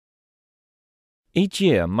Each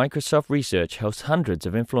year, Microsoft Research hosts hundreds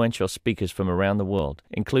of influential speakers from around the world,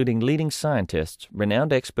 including leading scientists,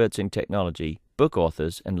 renowned experts in technology, book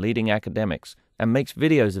authors, and leading academics, and makes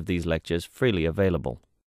videos of these lectures freely available.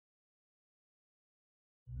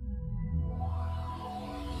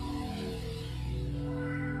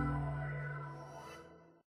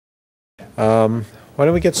 Why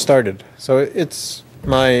don't we get started? So it's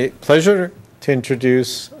my pleasure to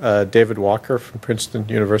introduce David Walker from Princeton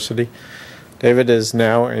University. David is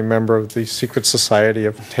now a member of the secret society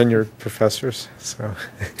of tenured professors. So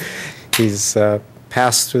he's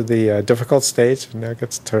passed through the difficult stage and now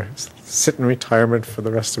gets to sit in retirement for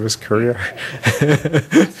the rest of his career.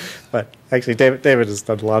 But actually, David has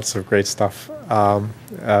done lots of great stuff.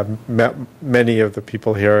 Many of the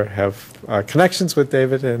people here have connections with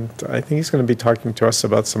David, and I think he's going to be talking to us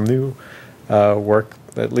about some new work,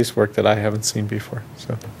 at least work that I haven't seen before.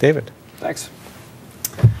 So, David. Thanks.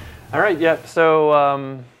 All right, yeah,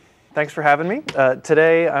 so thanks for having me.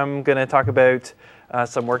 Today I'm going to talk about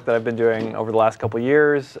some work that I've been doing over the last couple of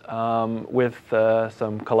years with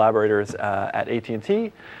some collaborators at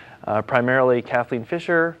AT&T, primarily Kathleen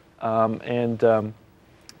Fisher and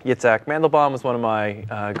Yitzhak Mandelbaum was one of my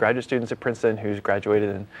graduate students at Princeton who's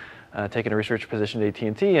graduated and taken a research position at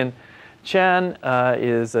AT&T. And Chan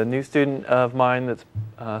is a new student of mine that's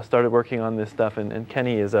started working on this stuff, and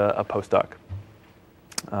Kenny is a postdoc.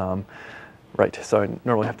 Right, so I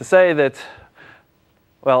normally have to say that,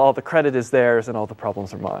 well, all the credit is theirs and all the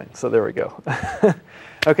problems are mine. So there we go.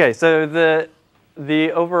 Okay, so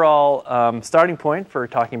the overall starting point for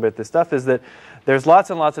talking about this stuff is that there's lots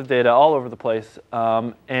and lots of data all over the place,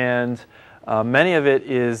 and many of it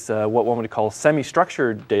is what one would call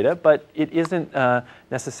semi-structured data, but it isn't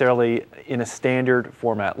necessarily in a standard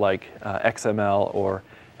format like XML or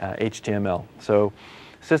HTML. So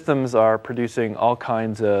systems are producing all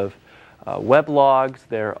kinds of web logs.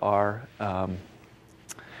 There are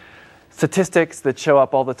statistics that show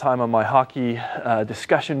up all the time on my hockey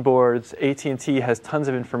discussion boards. AT&T has tons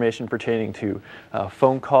of information pertaining to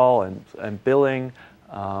phone call and billing,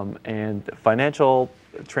 and financial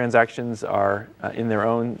transactions are in their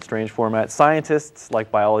own strange format. Scientists,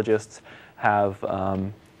 like biologists, have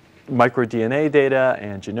microDNA data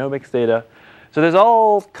and genomics data. So there's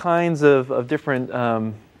all kinds of different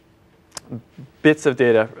bits of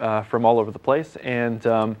data from all over the place, and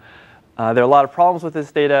there are a lot of problems with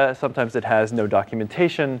this data. Sometimes it has no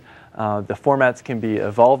documentation. The formats can be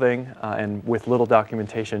evolving, and with little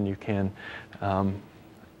documentation, you can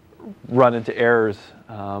run into errors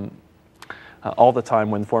all the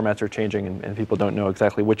time when formats are changing and people don't know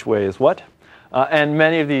exactly which way is what. And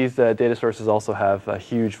many of these data sources also have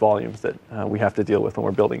huge volumes that we have to deal with when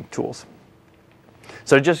we're building tools.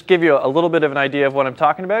 So to just give you a little bit of an idea of what I'm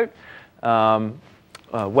talking about,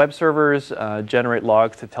 web servers generate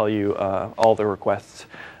logs to tell you all the requests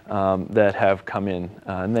that have come in.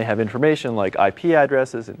 And they have information like IP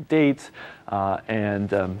addresses and dates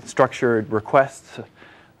and structured requests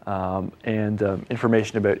and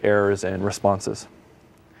information about errors and responses.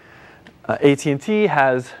 AT&T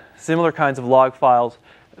has similar kinds of log files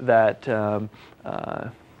that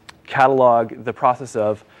catalog the process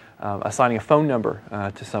of assigning a phone number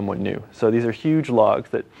to someone new. So these are huge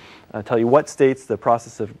logs that tell you what states the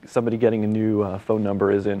process of somebody getting a new phone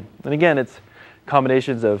number is in. And again, it's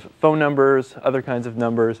combinations of phone numbers, other kinds of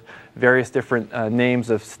numbers, various different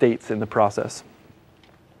names of states in the process.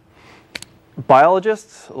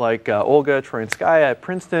 Biologists like Olga Troyanskaya at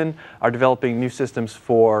Princeton are developing new systems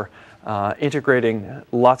for integrating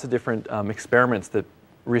lots of different experiments that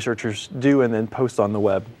researchers do and then post on the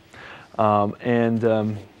web.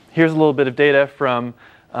 Here's a little bit of data from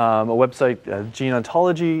a website, Gene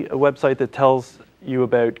Ontology, a website that tells you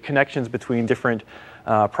about connections between different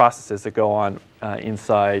processes that go on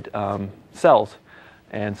inside cells.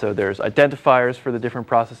 And so there's identifiers for the different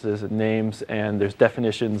processes and names, and there's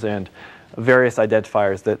definitions and various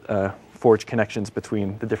identifiers that forge connections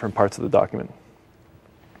between the different parts of the document.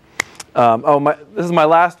 This is my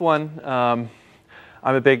last one. I'm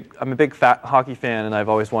a big fat hockey fan, and I've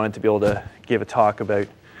always wanted to be able to give a talk about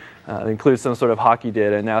that includes some sort of hockey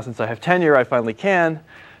data. And now, since I have tenure, I finally can.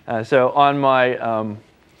 So on my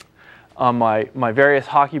various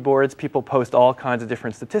hockey boards, people post all kinds of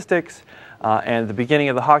different statistics. And at the beginning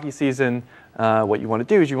of the hockey season, what you want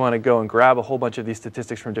to do is you want to go and grab a whole bunch of these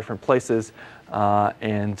statistics from different places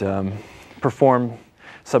and perform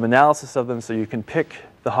some analysis of them so you can pick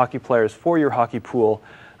the hockey players for your hockey pool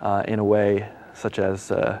in a way such as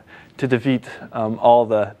to defeat all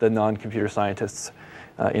the non-computer scientists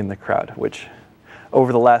in the crowd, which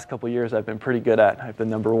over the last couple of years I've been pretty good at. I have the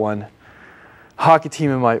 #1 hockey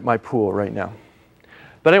team in my pool right now.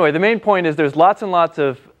 But anyway, the main point is there's lots and lots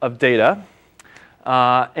of data.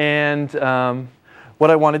 What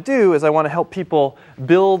I want to do is I want to help people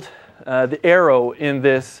build the arrow in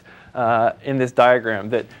this diagram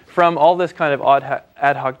that from all this kind of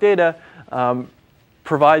ad hoc data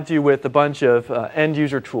provides you with a bunch of end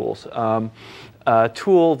user tools. A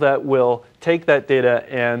tool that will take that data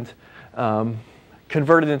and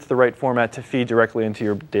convert it into the right format to feed directly into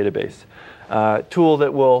your database. Tool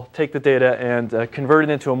that will take the data and convert it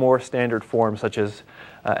into a more standard form, such as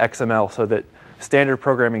XML, so that standard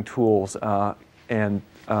programming tools and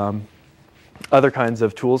other kinds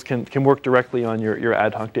of tools can work directly on your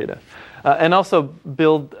ad hoc data. And also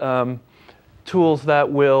build tools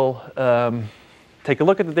that will take a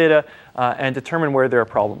look at the data and determine where there are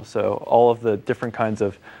problems. So all of the different kinds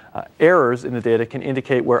of errors in the data can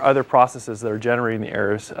indicate where other processes that are generating the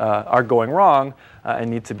errors are going wrong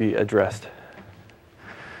and need to be addressed.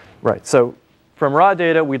 Right, so from raw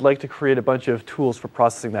data, we'd like to create a bunch of tools for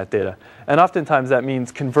processing that data. And oftentimes that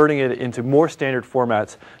means converting it into more standard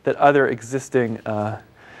formats that other existing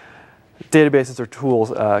databases or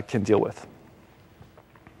tools can deal with.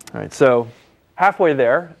 All right, so halfway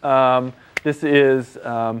there. This is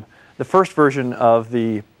the first version of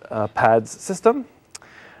the PADS system.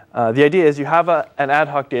 The idea is you have an ad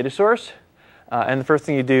hoc data source, and the first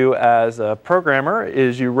thing you do as a programmer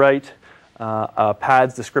is you write a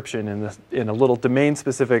PADS description in a little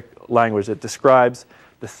domain-specific language that describes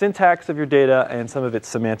the syntax of your data and some of its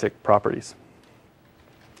semantic properties.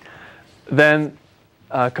 Then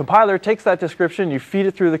a compiler takes that description, you feed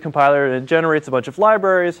it through the compiler, and it generates a bunch of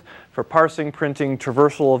libraries for parsing, printing,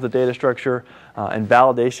 traversal of the data structure, and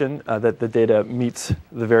validation that the data meets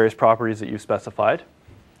the various properties that you've specified.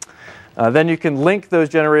 Then you can link those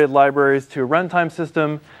generated libraries to a runtime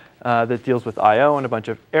system that deals with I/O and a bunch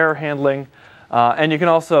of error handling. And you can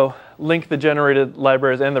also link the generated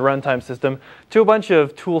libraries and the runtime system to a bunch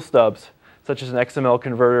of tool stubs, such as an XML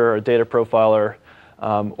converter or a data profiler,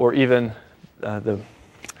 or even the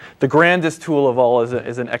grandest tool of all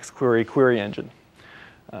is an XQuery query engine.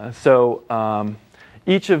 So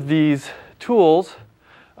each of these tools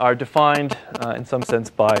are defined in some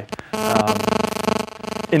sense by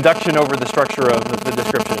induction over the structure of the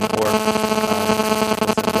description, or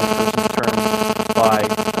by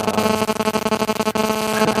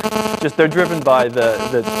just they're driven by the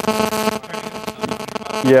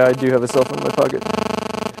yeah, I do have a cell phone in my pocket.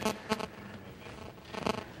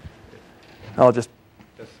 I'll just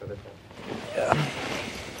yeah.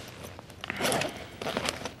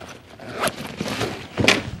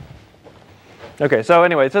 Okay, so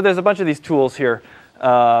anyway, so there's a bunch of these tools here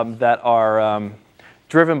that are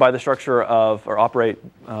driven by the structure of, or operate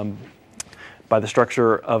by the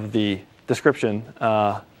structure of the description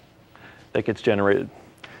that gets generated.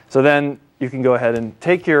 So then you can go ahead and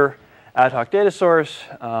take your ad hoc data source,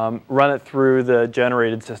 run it through the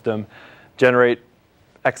generated system, generate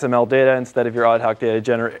XML data instead of your ad hoc data,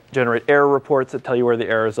 generate error reports that tell you where the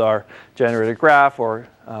errors are, generate a graph, or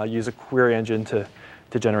use a query engine to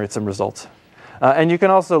generate some results. And you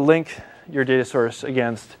can also link your data source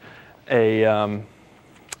against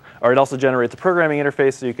or it also generates a programming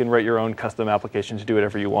interface, so you can write your own custom application to do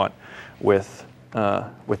whatever you want with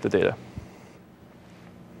the data.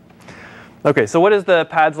 Okay, so what does the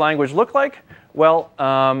PADS language look like? Well,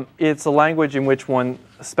 it's a language in which one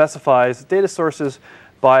specifies data sources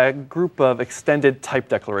by a group of extended type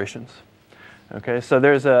declarations. Okay, so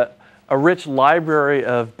there's a rich library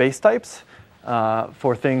of base types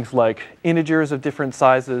for things like integers of different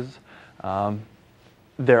sizes.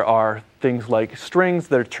 There are things like strings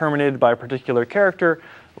that are terminated by a particular character,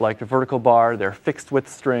 like the vertical bar. They're fixed width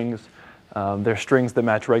strings. They're strings that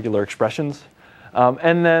match regular expressions.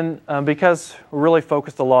 And then because we're really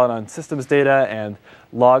focused a lot on systems data and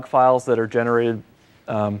log files that are generated,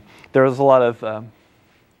 there's a lot of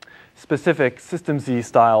specific systemd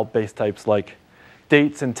style base types like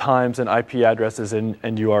dates and times and IP addresses and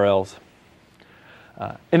URLs.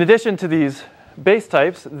 In addition to these base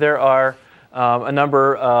types, there are a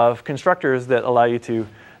number of constructors that allow you to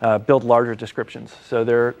build larger descriptions. So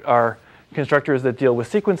there are constructors that deal with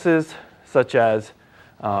sequences, such as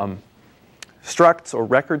structs or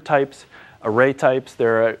record types, array types.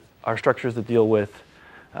 There are structures that deal with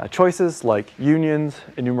choices like unions,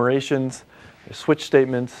 enumerations, switch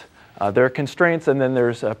statements. There are constraints, and then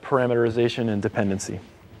there's parameterization and dependency.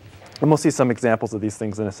 And we'll see some examples of these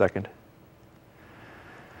things in a second.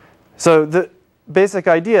 So the basic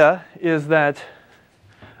idea is that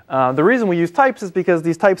the reason we use types is because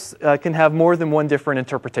these types can have more than one different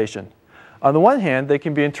interpretation. On the one hand, they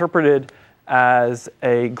can be interpreted as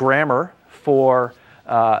a grammar for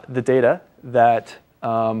the data that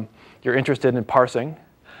you're interested in parsing.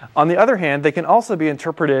 On the other hand, they can also be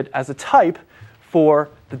interpreted as a type for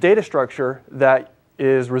the data structure that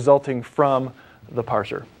is resulting from the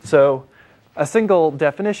parser. So a single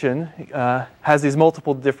definition has these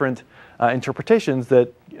multiple different interpretations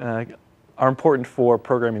that are important for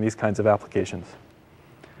programming these kinds of applications.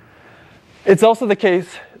 It's also the case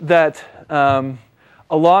that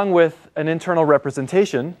along with an internal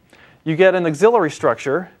representation, you get an auxiliary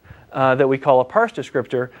structure that we call a parse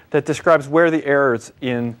descriptor that describes where the errors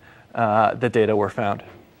in the data were found.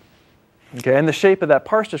 Okay, and the shape of that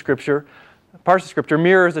parse descriptor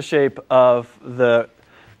mirrors the shape of the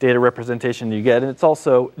data representation you get, and it's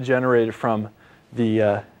also generated from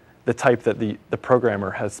the type that the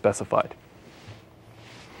programmer has specified.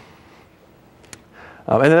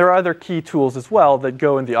 And there are other key tools as well that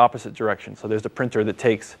go in the opposite direction. So there's a printer that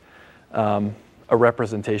takes a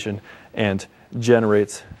representation and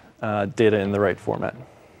generates data in the right format.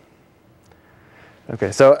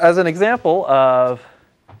 Okay, so as an example of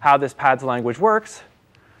how this PADS language works,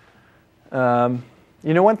 one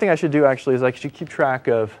thing I should do actually is I should keep track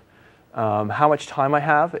of how much time I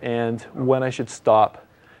have and when I should stop.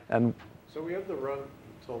 And so we have the run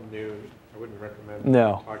until noon. I wouldn't recommend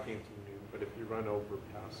talking until noon, but if you run over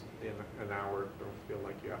past an hour, don't feel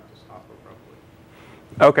like you have to stop abruptly.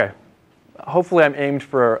 Okay. Hopefully I'm aimed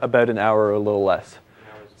for about an hour or a little less.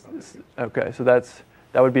 Okay, so that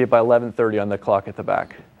would be by 11:30 on the clock at the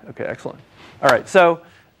back. Okay, excellent. All right, so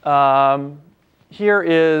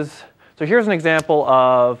here's an example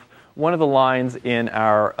of one of the lines in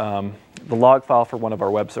our the log file for one of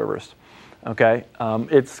our web servers. Okay,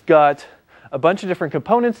 it's got a bunch of different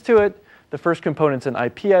components to it. The first component's an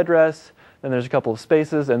IP address. Then there's a couple of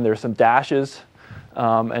spaces, and there's some dashes.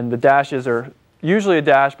 And the dashes are usually a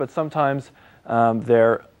dash, but sometimes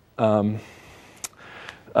they're an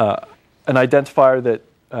identifier that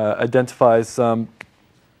identifies some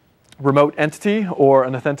remote entity or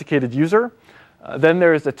an authenticated user. Then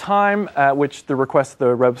there is a time at which the request to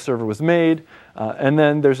the web server was made. And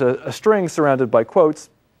then there's a string surrounded by quotes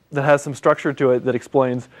that has some structure to it that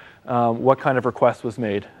explains what kind of request was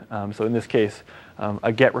made. So in this case,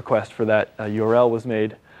 a GET request for that URL was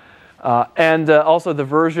made. And also the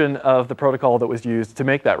version of the protocol that was used to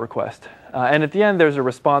make that request. And at the end, there's a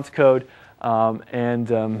response code and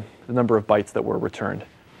the number of bytes that were returned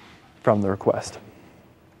from the request.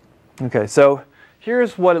 Okay, so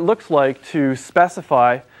here's what it looks like to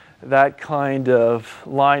specify that kind of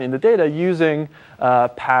line in the data using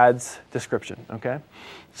PADS description. Okay,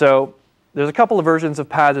 so there's a couple of versions of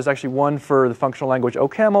PADS. There's actually one for the functional language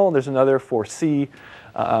OCaml. There's another for C.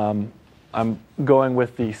 I'm going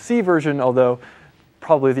with the C version, although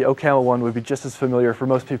probably the OCaml one would be just as familiar for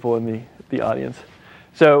most people in the audience.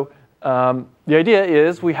 So the idea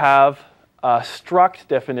is we have a struct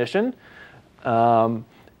definition.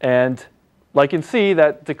 And like in C,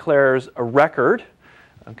 that declares a record.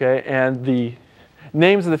 Okay, and the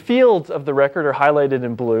names of the fields of the record are highlighted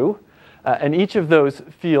in blue. And each of those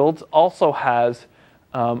fields also has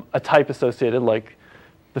a type associated, like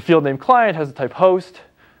the field name client has the type host.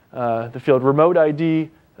 The field remote ID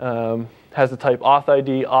has the type auth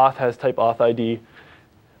ID. Auth has type auth ID.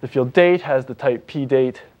 The field date has the type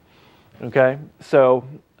pdate. Okay, so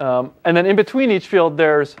and then in between each field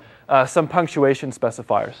there's some punctuation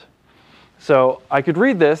specifiers. So I could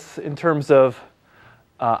read this in terms of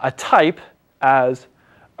a type as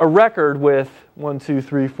a record with 1, 2,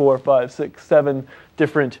 3, 4, 5, 6, 7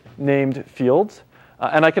 different named fields.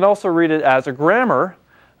 And I can also read it as a grammar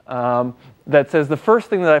that says the first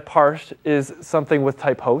thing that I parsed is something with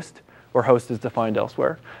type host, where host is defined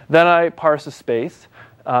elsewhere. Then I parse a space.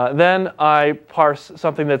 Then I parse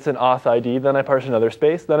something that's an auth ID. Then I parse another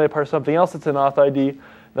space. Then I parse something else that's an auth ID.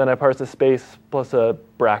 Then I parse a space plus a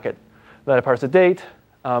bracket. Then I parse a date,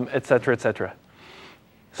 et cetera, et cetera.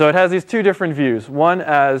 So it has these two different views, one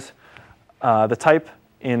as the type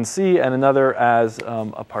in C and another as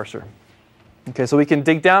a parser. Okay, so we can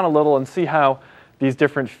dig down a little and see how these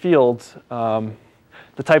different fields, the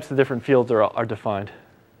types of different fields are defined.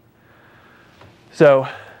 So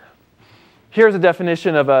here's a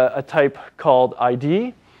definition of a type called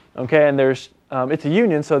ID. Okay, and there's it's a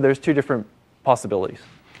union, so there's two different possibilities.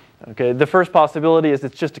 Okay, the first possibility is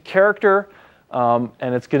it's just a character,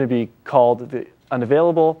 and it's going to be called the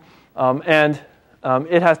unavailable, and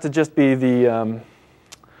it has to just be the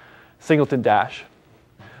singleton dash.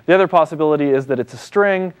 The other possibility is that it's a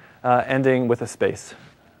string ending with a space.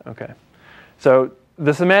 Okay, so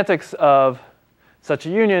the semantics of such a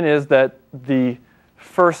union is that the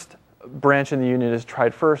first branch in the union is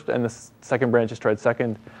tried first, and the second branch is tried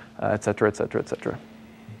second, et cetera, et cetera, et cetera.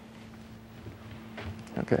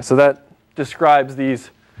 Okay, so that describes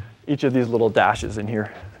each of these little dashes in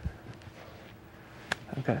here.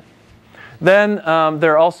 Okay. Then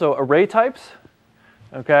there are also array types.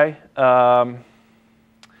 Okay.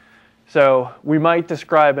 So we might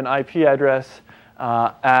describe an IP address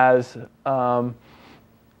as an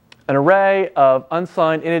array of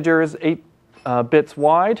unsigned integers 8 bits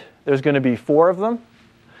wide. There's going to be 4 of them.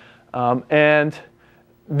 And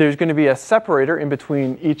there's going to be a separator in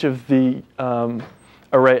between each of the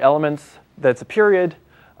array elements that's a period,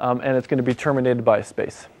 and it's going to be terminated by a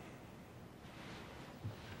space.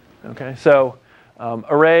 Okay, so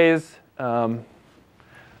arrays,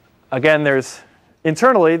 again,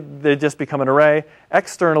 internally, they just become an array.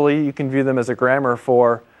 Externally, you can view them as a grammar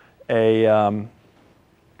for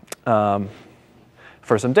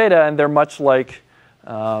for some data, and they're much like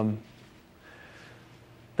an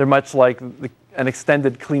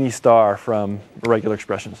extended Kleene star from regular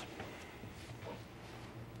expressions.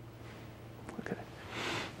 Okay.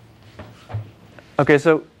 Okay,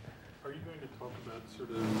 so. Are you going to talk about sort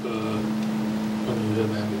of when you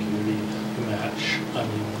have ambiguity match? I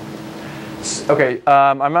mean. Okay,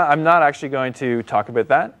 I'm not actually going to talk about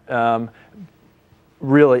that,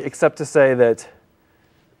 really, except to say that.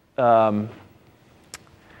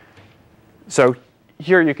 So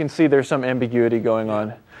here you can see there's some ambiguity going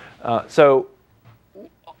on.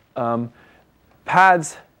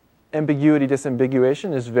 PADS ambiguity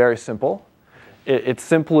disambiguation is very simple. It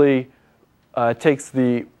simply takes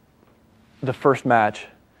the first match,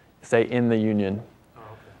 say in the union,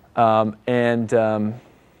 and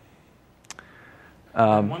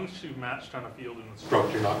once you've matched on a field in the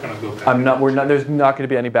struct, you're not going to go back. There's not going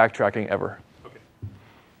to be any backtracking ever. Okay.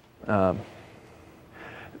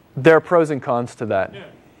 There are pros and cons to that. Yeah.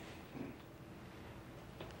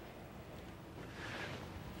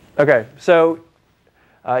 Okay, so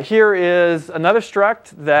here is another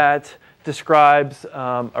struct that describes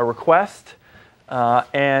a request,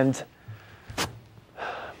 and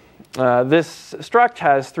this struct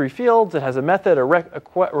has 3 fields. It has a method, a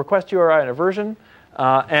request URI, and a version.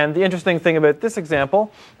 And the interesting thing about this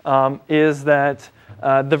example is that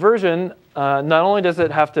the version, not only does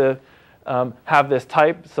it have to have this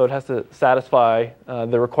type, so it has to satisfy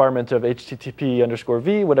the requirement of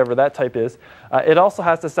HTTP_v, whatever that type is. It also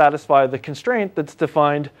has to satisfy the constraint that's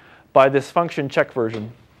defined by this function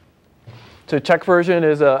checkVersion. So checkVersion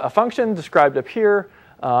is a function described up here,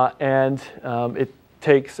 and it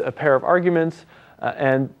takes a pair of arguments,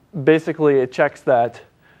 and basically it checks that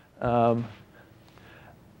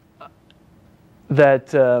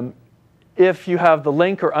if you have the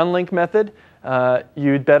link or unlink method,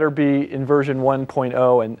 you'd better be in version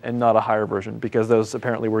 1.0 and not a higher version, because those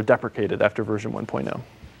apparently were deprecated after version 1.0.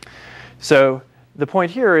 So the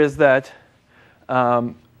point here is that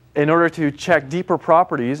in order to check deeper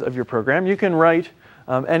properties of your program, you can write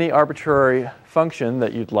any arbitrary function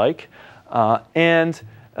that you'd like. And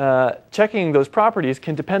checking those properties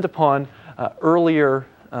can depend upon earlier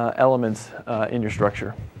elements in your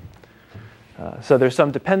structure. So there's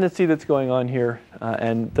some dependency that's going on here,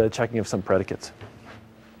 and the checking of some predicates.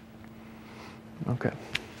 Okay.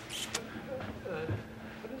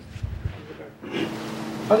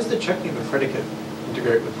 How does the checking of the predicate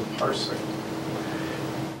integrate with the parsing?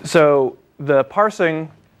 So the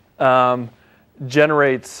parsing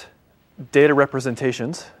generates data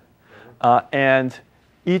representations, and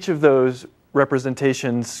each of those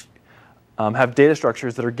representations have data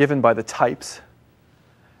structures that are given by the types.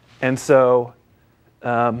 And so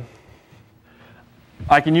I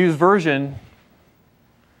can use version.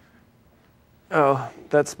 Oh,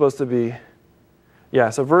 that's supposed to be,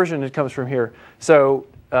 yeah, so version, it comes from here. So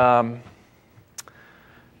the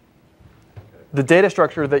data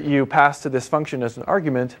structure that you pass to this function as an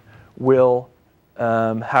argument will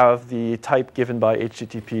have the type given by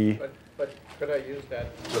HTTP. But could I use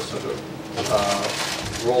that to sort of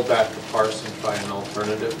roll back the parse and try an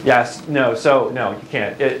alternative? Yes, no, so no, you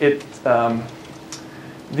can't.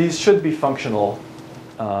 These should be functional.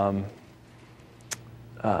 Well,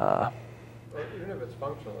 even if it's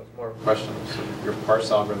functional, it's more a question of sort of your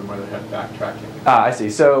parse algorithm whether it had backtracking. I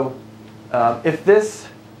see. So if this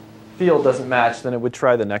field doesn't match, then it would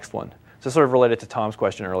try the next one. So sort of related to Tom's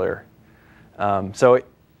question earlier.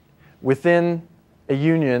 Within a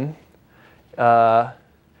union,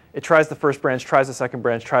 it tries the first branch, tries the second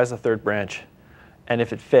branch, tries the third branch, and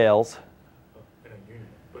if it fails, In a union,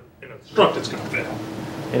 but in a struct, it's going to fail.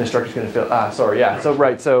 in a structure, it's going to fail. Sorry, yeah. So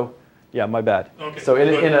right, so yeah, my bad. Okay. So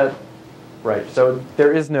right, so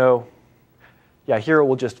there is no. Yeah, here it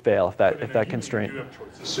will just fail if that constraint. You have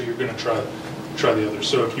choices, so you're going to try the other.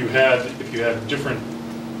 So if you had different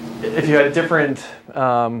if you had different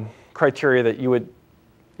criteria that you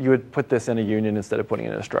would put this in a union instead of putting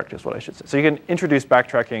it in a struct, is what I should say. So you can introduce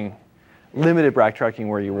backtracking, limited backtracking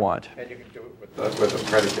where you want. And you can do it with a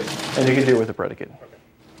predicate. And you can do it with a predicate.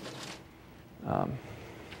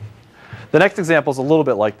 The next example is a little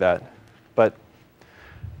bit like that, but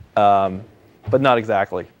not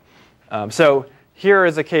exactly. So here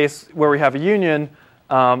is a case where we have a union,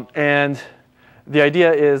 and the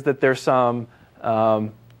idea is that there's some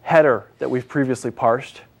header that we've previously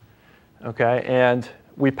parsed, okay, and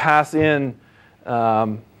we pass in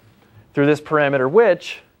through this parameter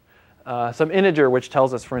which some integer which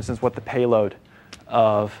tells us, for instance, what the payload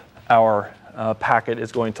of our packet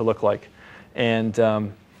is going to look like,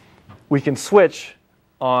 and we can switch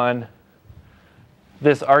on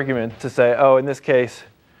this argument to say, oh, in this case,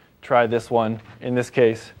 try this one. In this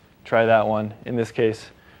case, try that one. In this case,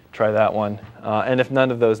 try that one. And if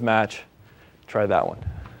none of those match, try that one.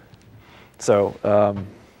 So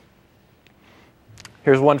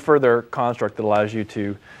here's one further construct that allows you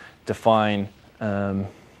to define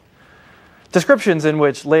descriptions in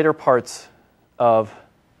which later parts of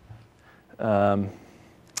the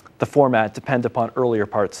format depend upon earlier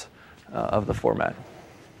parts of the format.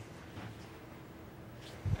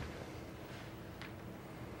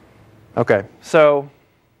 OK, so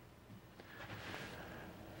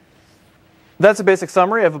that's a basic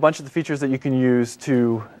summary of a bunch of the features that you can use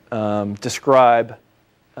to describe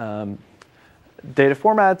data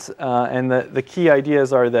formats. And the key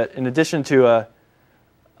ideas are that in addition to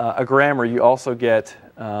a grammar, you also get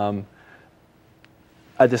a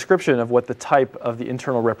description of what the type of the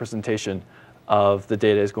internal representation of the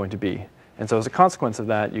data is going to be. And so as a consequence of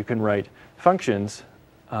that, you can write functions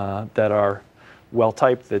that are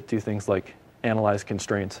well-typed that do things like analyze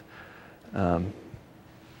constraints.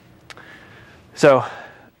 So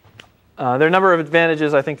there are a number of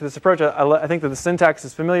advantages, I think, to this approach. I think that the syntax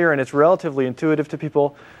is familiar and it's relatively intuitive to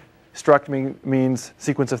people. Struct means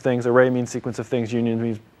sequence of things. Array means sequence of things. Union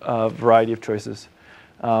means a variety of choices.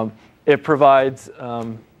 It provides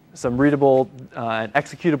some readable and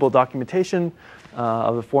executable documentation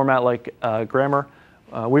of the format like grammar.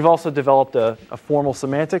 We've also developed a formal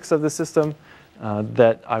semantics of the system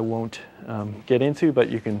that I won't get into, but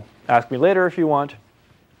you can ask me later if you want.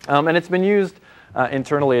 And it's been used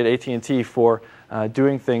internally at AT&T for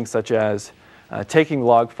doing things such as taking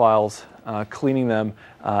log files, cleaning them,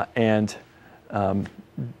 and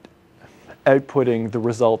outputting the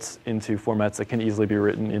results into formats that can easily be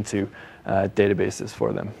written into databases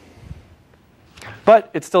for them. But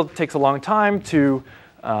it still takes a long time to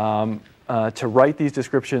write these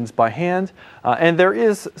descriptions by hand. And there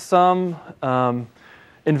is some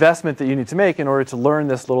investment that you need to make in order to learn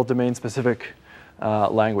this little domain-specific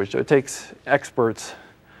language. So it takes experts.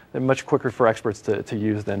 They're much quicker for experts to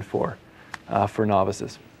use than for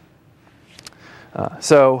novices.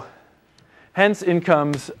 So hence in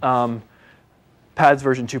comes PADS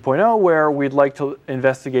version 2.0, where we'd like to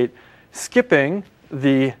investigate skipping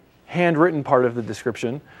the handwritten part of the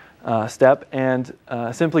description step and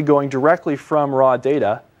simply going directly from raw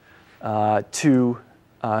data to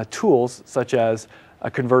tools such as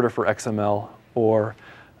a converter for XML or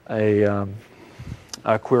a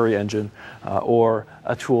query engine or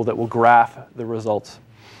a tool that will graph the results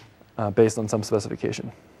based on some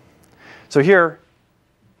specification. So here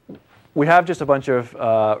we have just a bunch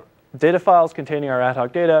of data files containing our ad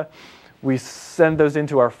hoc data. We send those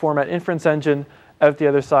into our format inference engine. Out the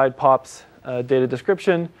other side pops a data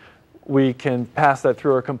description. We can pass that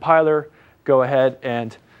through our compiler, go ahead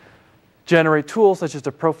and generate tools such as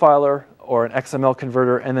a profiler or an XML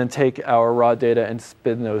converter, and then take our raw data and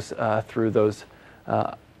spin those through those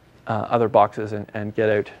other boxes and get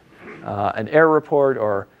out an error report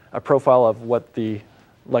or a profile of what the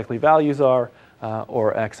likely values are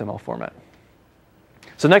or XML format.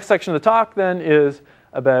 So next section of the talk then is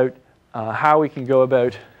about how we've gone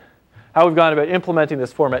about implementing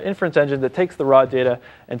this format inference engine that takes the raw data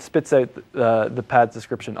and spits out the PADS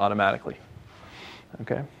description automatically.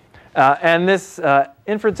 Okay, and this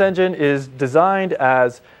inference engine is designed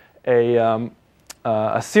as a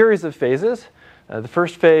series of phases. The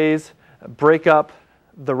first phase, break up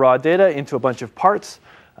the raw data into a bunch of parts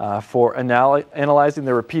for analyzing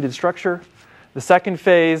the repeated structure. The second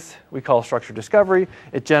phase we call structure discovery.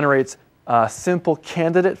 It generates a simple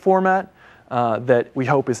candidate format that we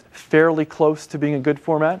hope is fairly close to being a good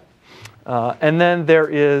format. And then there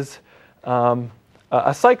is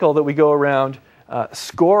a cycle that we go around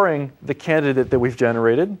scoring the candidate that we've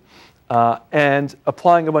generated and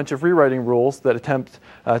applying a bunch of rewriting rules that attempt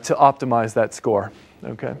to optimize that score.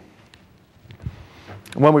 Okay.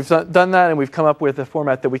 When we've done that and we've come up with a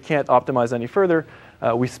format that we can't optimize any further,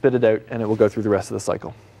 we spit it out and it will go through the rest of the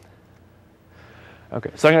cycle.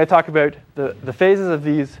 Okay, so I'm going to talk about the phases of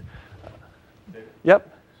these. Yep.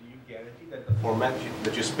 So you guarantee that the format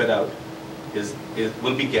that you spit out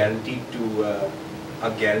will be guaranteed to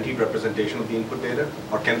a guaranteed representation of the input data,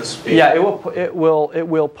 or can this fail? Yeah, it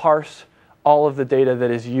will parse all of the data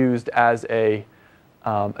that is used as a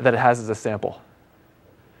that it has as a sample.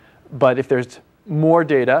 But if there's more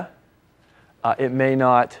data, it may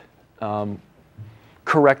not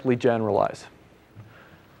correctly generalize.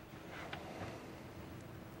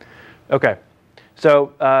 Okay,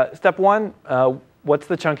 so step one, what's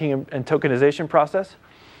the chunking and tokenization process?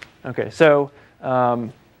 Okay, so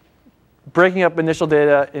breaking up initial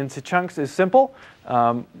data into chunks is simple.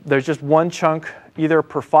 There's just one chunk either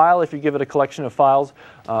per file if you give it a collection of files,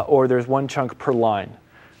 or there's one chunk per line.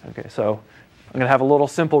 Okay, so I'm going to have a little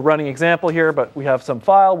simple running example here, but we have some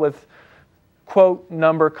file with quote,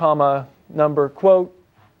 number, comma, number, quote,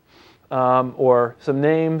 or some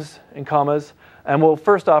names and commas. And we'll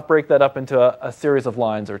first off break that up into a series of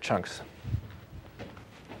lines or chunks.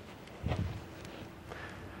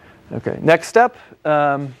 Okay, next step,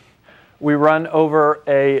 we run over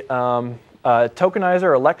a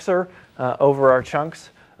tokenizer, a lexer, over our chunks.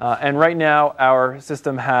 And right now, our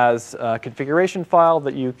system has a configuration file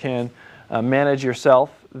that you can manage yourself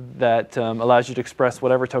that allows you to express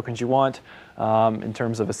whatever tokens you want in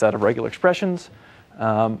terms of a set of regular expressions.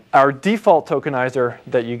 Our default tokenizer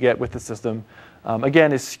that you get with the system,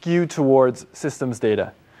 again, is skewed towards systems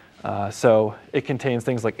data. So it contains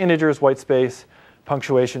things like integers, white space,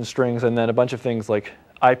 punctuation strings, and then a bunch of things like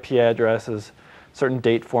IP addresses, certain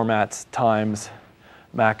date formats, times,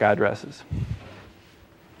 MAC addresses.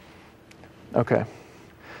 Okay.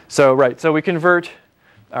 So we convert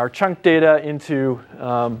our chunk data into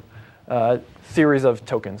a series of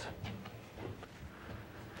tokens.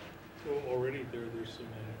 So already there's some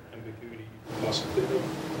ambiguity possibly.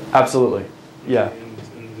 Absolutely. Yeah. And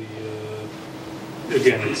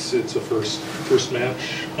again, it's a first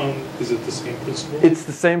match. Is it the same principle? It's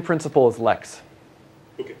the same principle as Lex.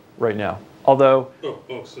 Okay. Right now. Although. So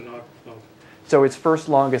not. Oh. So it's first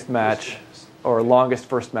longest match or longest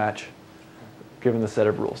first match, given the set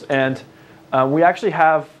of rules. And we actually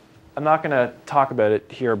have. I'm not going to talk about it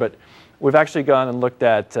here, but we've actually gone and looked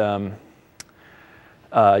at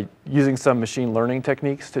using some machine learning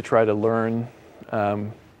techniques to try to learn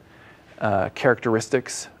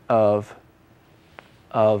characteristics of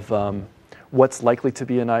what's likely to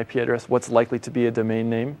be an IP address, what's likely to be a domain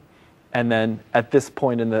name, and then at this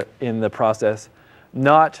point in the process,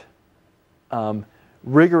 not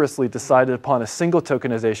rigorously decided upon a single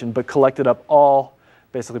tokenization, but collected up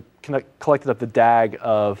the DAG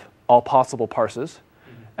of all possible parses,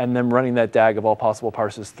 and then running that DAG of all possible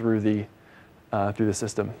parses through the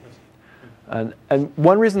system. And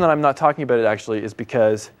one reason that I'm not talking about it actually is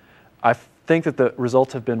because I think that the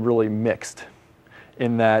results have been really mixed,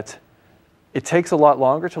 in that it takes a lot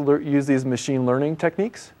longer to use these machine learning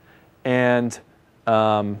techniques, and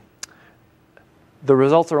the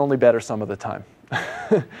results are only better some of the time.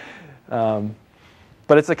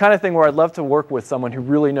 But it's the kind of thing where I'd love to work with someone who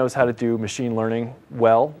really knows how to do machine learning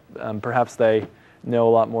well. Perhaps they know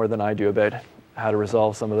a lot more than I do about how to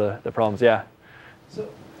resolve some of the problems. Yeah? So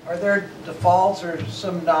are there defaults or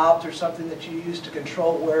some knobs or something that you use to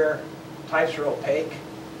control where types are opaque?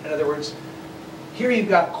 In other words, here you've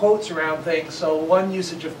got quotes around things, so one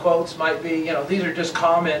usage of quotes might be, these are just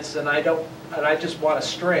comments and I just want a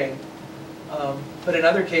string. But in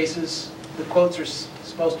other cases, the quotes are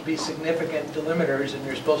supposed to be significant delimiters and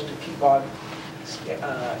you're supposed to keep on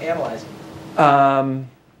analyzing.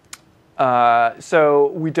 So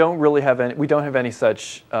we don't really have any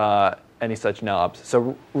such knobs.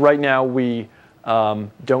 So right now we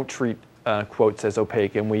don't treat quotes as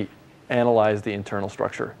opaque, and we analyze the internal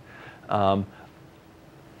structure.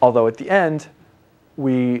 Although at the end,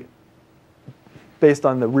 we, based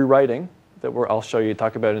on the rewriting that I'll show you,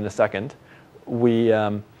 talk about in a second, we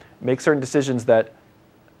make certain decisions that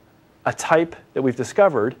a type that we've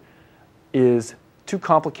discovered is too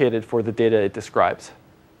complicated for the data it describes.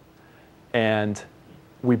 And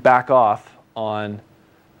we back off on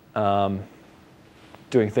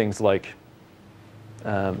doing things like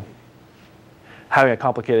having a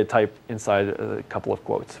complicated type inside a couple of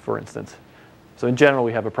quotes, for instance. So in general,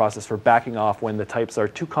 we have a process for backing off when the types are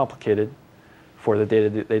too complicated for the data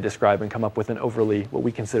that they describe and come up with what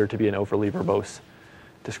we consider to be an overly verbose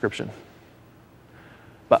description.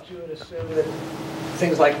 But you would assume that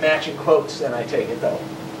things like matching quotes, then I take it, though.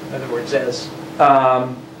 In other words, as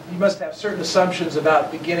you must have certain assumptions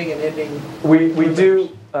about beginning and ending. We do.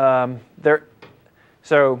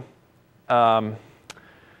 So I'll,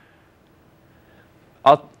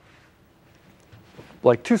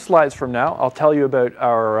 like 2 slides from now, I'll tell you about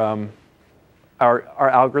our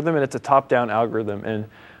algorithm, and it's a top-down algorithm.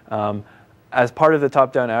 And as part of the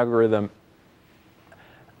top-down algorithm,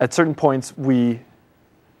 at certain points we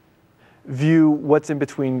view what's in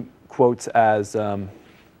between quotes as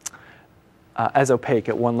opaque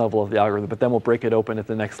at one level of the algorithm, but then we'll break it open at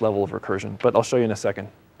the next level of recursion. But I'll show you in a second.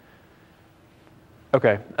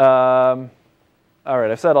 OK. All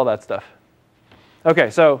right, I've said all that stuff. OK,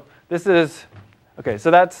 so this is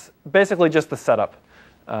so that's basically just the setup.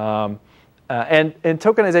 And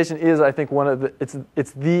tokenization is, I think, one of the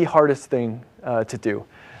it's the hardest thing to do.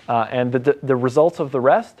 And the results of the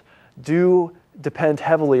rest do depend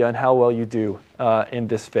heavily on how well you do in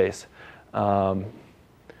this phase.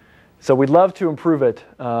 So we'd love to improve it,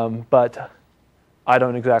 but I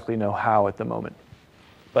don't exactly know how at the moment.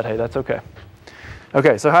 But hey, that's OK.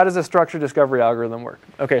 OK, so how does a structure discovery algorithm work?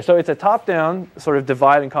 OK, so it's a top-down sort of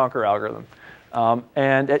divide and conquer algorithm.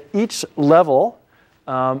 And at each level,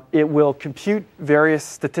 it will compute various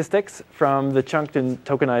statistics from the chunked and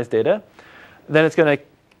tokenized data. Then it's going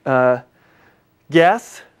to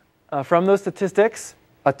guess from those statistics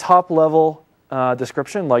a top-level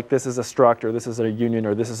description, like this is a struct, or this is a union,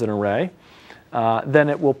 or this is an array. Then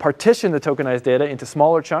it will partition the tokenized data into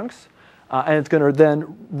smaller chunks. And it's going to then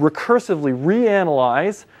recursively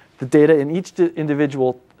reanalyze the data in each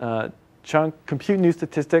individual chunk, compute new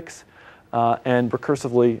statistics, and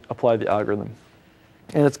recursively apply the algorithm.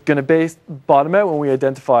 And it's going to bottom out when we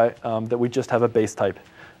identify that we just have a base type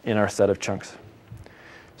in our set of chunks.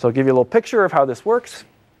 So I'll give you a little picture of how this works.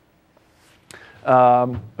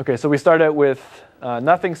 OK, so we start out with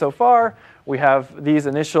nothing so far. We have these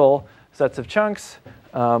initial sets of chunks.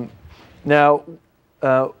 Now,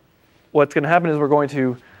 what's going to happen is we're going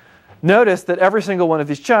to notice that every single one of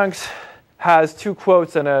these chunks has 2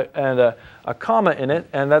 quotes and a comma in it,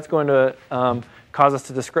 and that's going to cause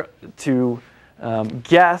us to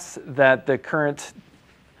guess that the current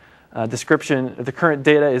description, the current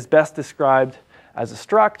data is best described as a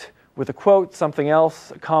struct with a quote, something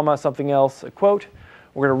else, a comma, something else, a quote.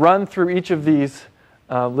 We're going to run through each of these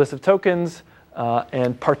lists of tokens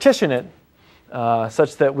and partition it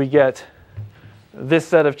such that we get this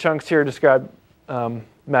set of chunks here described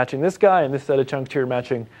matching this guy, and this set of chunks here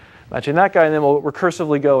matching that guy, and then we'll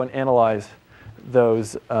recursively go and analyze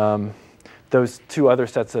those 2 other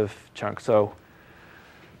sets of chunks. So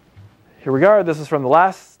here we are. This is from the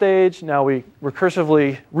last stage. Now we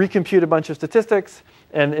recursively recompute a bunch of statistics,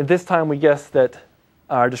 and this time we guess that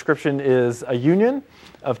our description is a union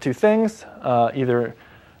of 2 things, either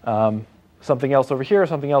something else over here or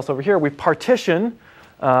something else over here. We partition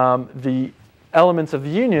the elements of the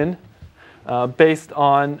union based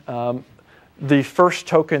on the first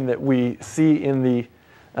token that we see in the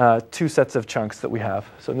 2 sets of chunks that we have.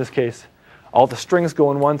 So in this case, all the strings go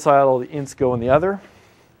on one side, all the ints go on the other.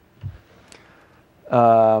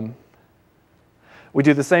 We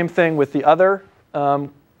do the same thing with the other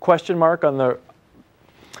question mark on the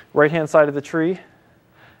right-hand side of the tree.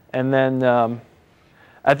 And then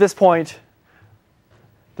at this point,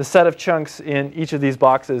 the set of chunks in each of these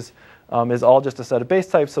boxes is all just a set of base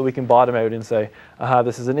types, so we can bottom out and say, aha,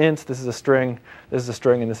 this is an int, this is a string, this is a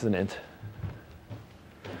string, and this is an int.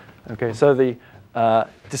 OK, so the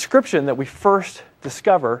description that we first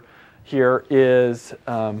discover here is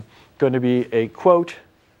going to be a quote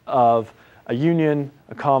of a union,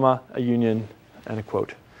 a comma, a union, and a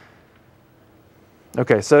quote.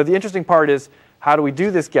 OK, so the interesting part is, how do we do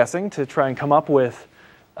this guessing to try and come up with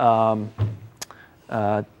a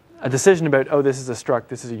decision about, oh, this is a struct,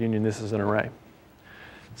 this is a union, this is an array?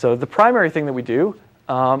 So the primary thing that we do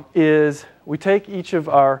is we take each of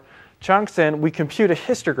our chunks and we compute a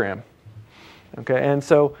histogram. Okay, and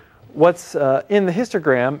so what's in the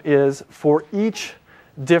histogram is for each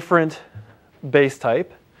different base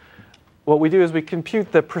type, what we do is we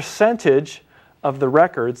compute the percentage of the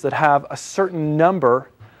records that have a certain number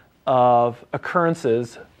of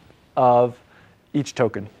occurrences of each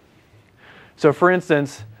token. So for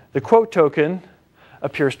instance, the quote token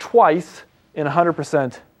appears twice in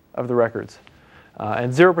 100% of the records.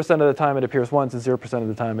 And 0% of the time it appears once, and 0% of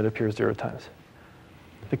the time it appears 0 times.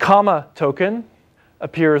 The comma token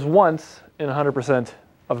appears once in 100%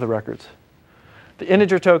 of the records. The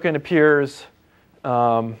integer token appears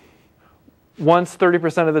once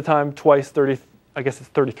 30% of the time, twice 30, I guess it's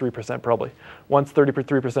 33% probably. Once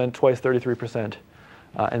 33%, twice 33%,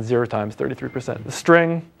 and 0 times 33%. The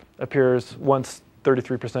string appears once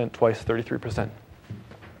 33%, twice 33%.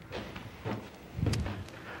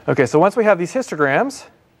 Okay, so once we have these histograms,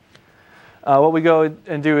 what we go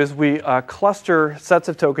and do is we cluster sets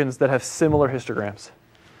of tokens that have similar histograms.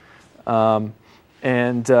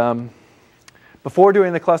 Before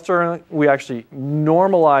doing the clustering, we actually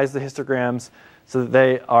normalize the histograms so that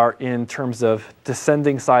they are in terms of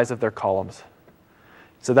descending size of their columns.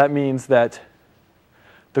 So that means that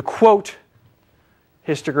the quote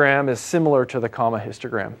histogram is similar to the comma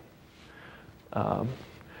histogram.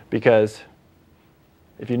 Because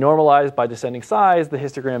if you normalize by descending size, the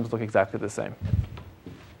histograms look exactly the same.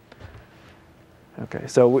 Okay,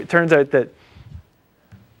 so it turns out that,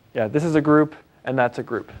 yeah, this is a group and that's a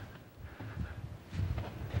group.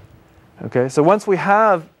 Okay, so once we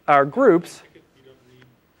have our groups, You don't need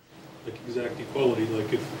like exact equality.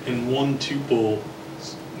 Like if in one tuple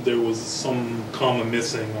there was some comma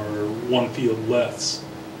missing or one field less,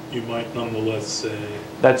 you might nonetheless say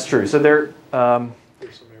that's true. So there, there's some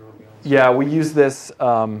error balance. yeah, we use this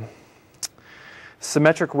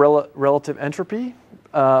symmetric relative entropy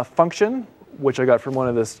function, which I got from one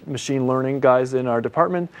of the machine learning guys in our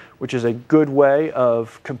department, which is a good way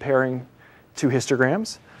of comparing two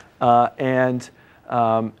histograms.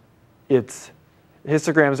 Its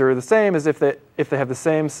histograms are the same as if they have the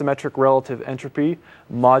same symmetric relative entropy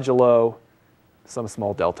modulo some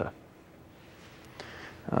small delta.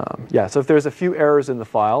 Yeah, so if there's a few errors in the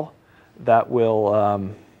file, that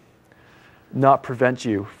will not prevent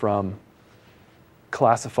you from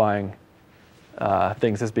classifying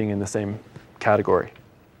things as being in the same category.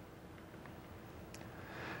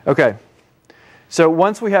 Okay, so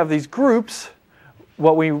once we have these groups,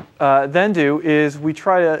 what we then do is we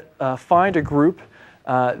try to find a group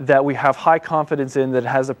that we have high confidence in that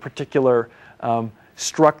has a particular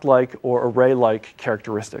struct-like or array-like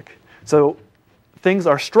characteristic. So things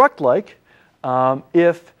are struct-like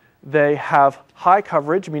if they have high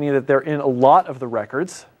coverage, meaning that they're in a lot of the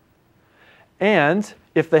records, and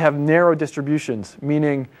if they have narrow distributions,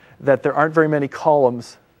 meaning that there aren't very many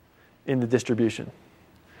columns in the distribution.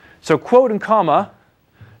 So quote and comma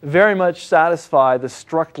very much satisfy the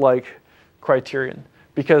struct-like criterion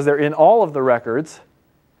because they're in all of the records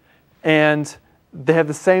and they have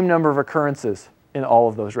the same number of occurrences in all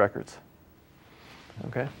of those records.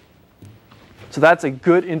 Okay? So that's a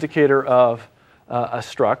good indicator of a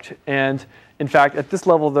struct. And in fact, at this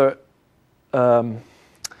level of the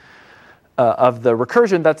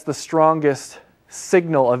recursion, that's the strongest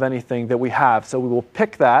signal of anything that we have. So we will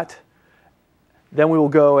pick that. Then we will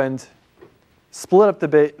go and split up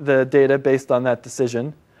the data based on that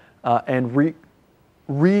decision and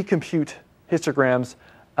recompute histograms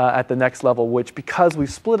at the next level, which because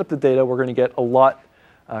we've split up the data, we're going to get a lot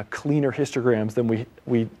cleaner histograms than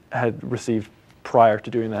we had received prior to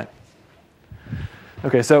doing that.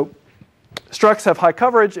 Okay, so structs have high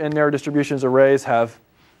coverage and narrow distributions. Arrays have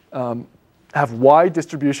wide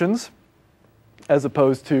distributions as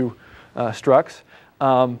opposed to structs.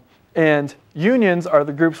 And unions are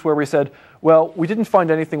the groups where we said, well, we didn't find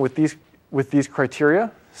anything with these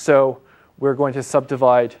criteria, so we're going to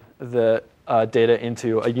subdivide the data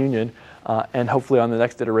into a union, and hopefully on the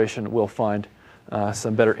next iteration we'll find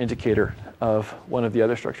some better indicator of one of the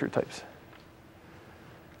other structured types.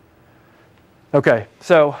 Okay,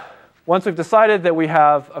 so once we've decided that we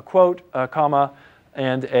have a quote, a comma,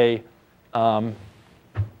 and or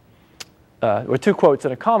two quotes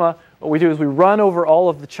and a comma, what we do is we run over all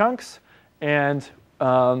of the chunks and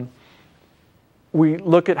we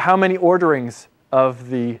look at how many orderings of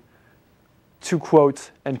the two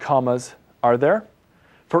quotes and commas are there.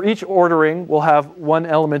 For each ordering, we'll have one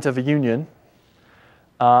element of a union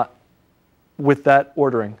with that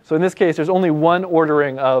ordering. So in this case, there's only one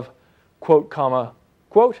ordering of quote, comma,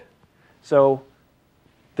 quote. So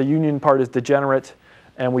the union part is degenerate,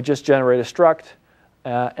 and we just generate a struct.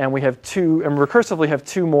 And we have recursively have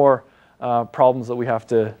two more problems that we have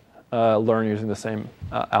to learn using the same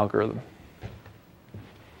algorithm.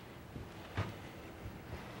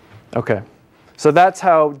 Okay, so that's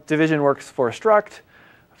how division works for a struct.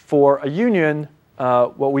 For a union,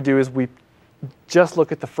 what we do is we just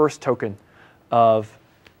look at the first token of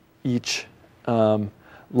each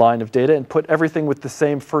line of data and put everything with the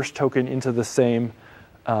same first token into the same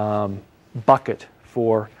bucket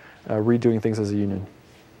for redoing things as a union.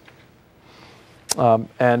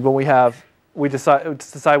 And when we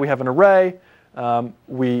decide we have an array,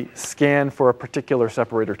 we scan for a particular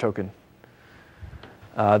separator token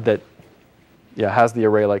that has the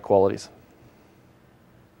array-like qualities.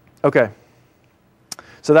 Okay,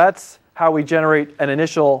 so that's how we generate an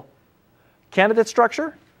initial candidate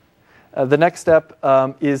structure. The next step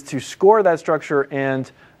is to score that structure and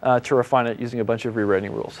to refine it using a bunch of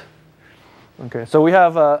rewriting rules. Okay, so we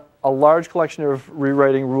have a large collection of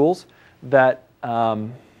rewriting rules that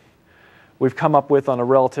we've come up with on a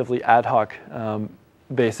relatively ad hoc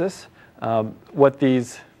basis. What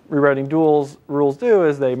these rewriting rules do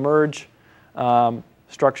is they merge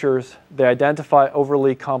structures, they identify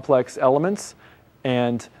overly complex elements,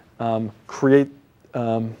 and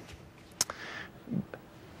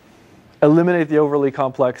eliminate the overly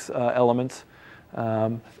complex elements.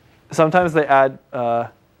 Sometimes they add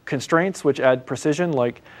constraints which add precision,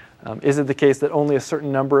 like is it the case that only a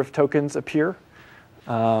certain number of tokens appear?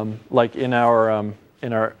 Like in our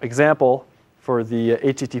example for the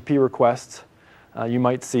HTTP requests, you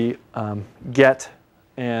might see get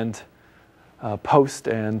and post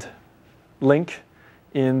and link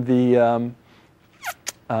in the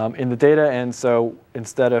data, and so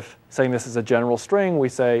instead of saying this is a general string, we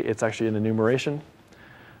say it's actually an enumeration.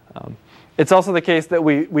 It's also the case that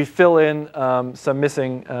we fill in some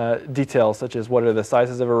missing details, such as what are the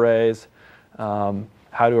sizes of arrays,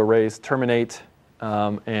 how do arrays terminate,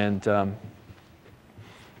 and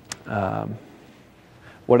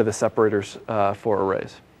what are the separators for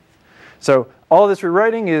arrays. So all of this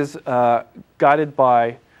rewriting is guided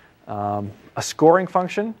by a scoring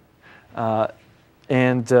function.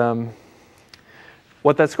 And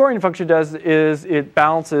what that scoring function does is it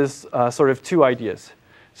balances sort of two ideas.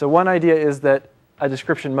 So one idea is that a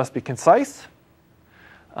description must be concise.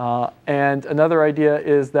 And another idea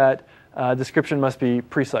is that a description must be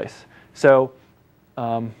precise. So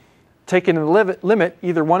taken in the limit,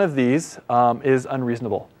 either one of these is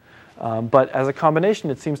unreasonable. But as a combination,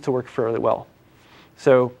 it seems to work fairly well.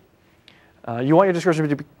 So you want your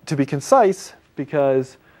description to be concise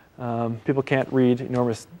because people can't read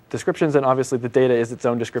enormous descriptions, and obviously the data is its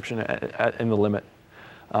own description in the limit.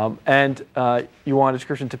 And you want a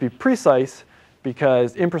description to be precise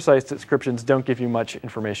because imprecise descriptions don't give you much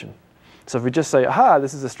information. So if we just say, aha,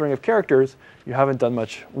 this is a string of characters, you haven't done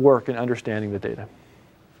much work in understanding the data.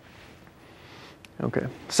 Okay,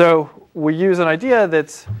 so we use an idea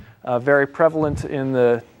that's very prevalent in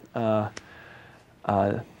the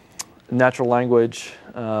natural language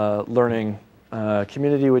learning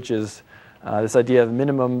community, which is this idea of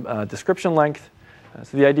minimum description length.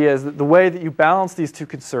 So the idea is that the way that you balance these two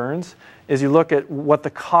concerns is you look at what the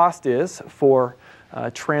cost is for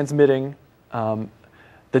transmitting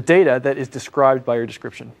the data that is described by your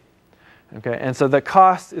description. Okay, and so the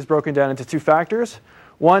cost is broken down into two factors.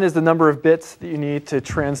 One is the number of bits that you need to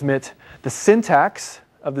transmit the syntax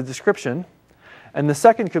of the description. And the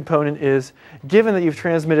second component is, given that you've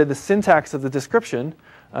transmitted the syntax of the description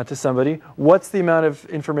to somebody, what's the amount of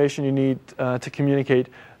information you need to communicate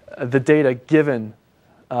the data given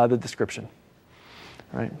the description?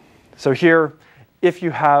 Right? So here, if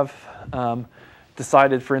you have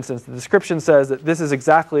decided, for instance, the description says that this is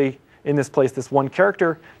exactly in this place, this one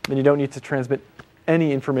character, then you don't need to transmit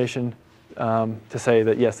any information to say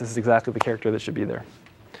that, yes, this is exactly the character that should be there.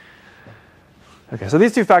 Okay, so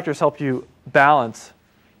these two factors help you balance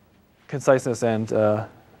conciseness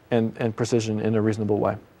and precision in a reasonable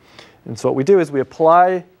way. And so what we do is we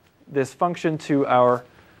apply this function to our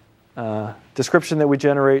description that we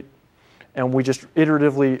generate, and we just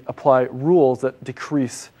iteratively apply rules that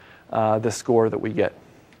decrease the score that we get.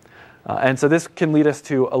 And so this can lead us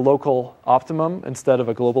to a local optimum instead of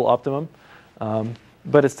a global optimum,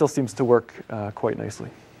 but it still seems to work quite nicely.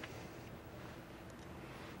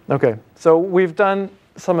 Okay, so we've done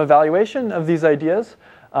some evaluation of these ideas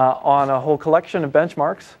on a whole collection of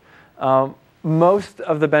benchmarks. Most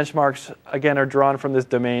of the benchmarks, again, are drawn from this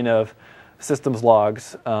domain of systems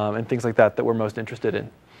logs and things like that that we're most interested in.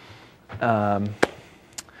 All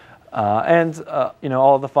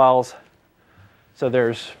of the files. So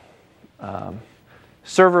there's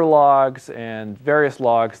server logs and various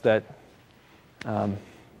logs that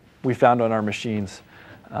we found on our machines,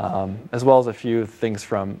 as well as a few things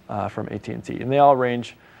from AT&T, and they all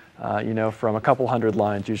range, from a couple hundred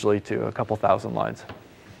lines usually to a couple thousand lines.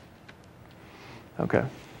 Okay.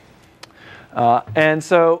 And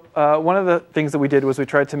so one of the things that we did was we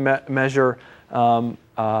tried to measure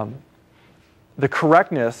the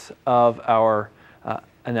correctness of our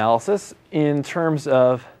analysis in terms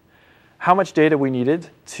of how much data we needed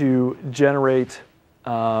to generate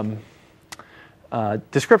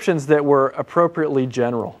descriptions that were appropriately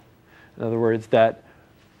general. In other words, that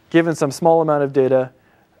given some small amount of data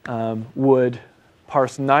would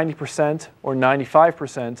parse 90% or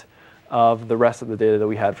 95% of the rest of the data that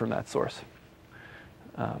we had from that source.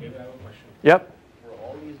 I have a question. Yep. For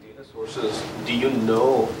all these data sources, do you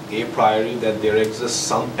know a priori that there exists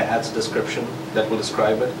some paths description that will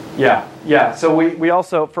describe it? Yeah. So we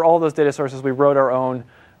also, for all those data sources, we wrote our own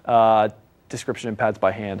description in pads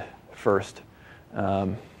by hand first.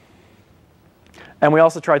 And we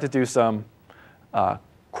also tried to do some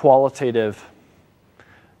qualitative,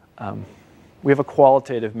 we have a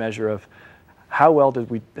qualitative measure of how well did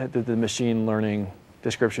the machine learning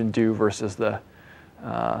description do versus the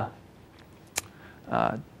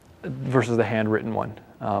handwritten one.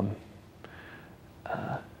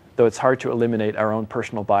 Though it's hard to eliminate our own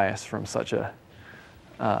personal bias from such an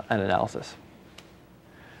analysis.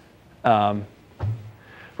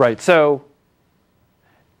 Right, so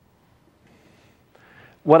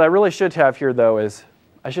what I really should have here, though, is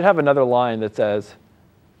I should have another line that says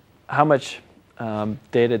how much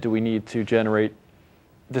data do we need to generate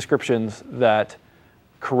descriptions that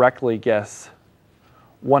correctly guess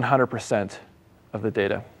 100% of the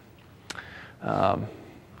data.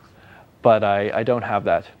 But I don't have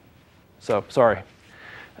that, so sorry.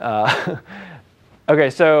 OK,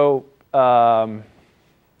 so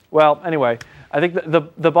well, anyway, I think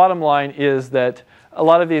the bottom line is that a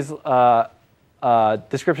lot of these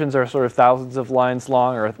descriptions are sort of thousands of lines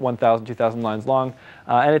long, or 1,000, 2,000 lines long,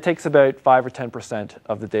 and it takes about 5 or 10%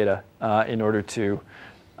 of the data in order to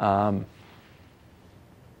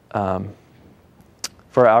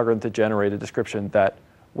for our algorithm to generate a description that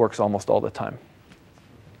works almost all the time.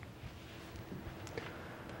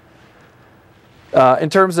 In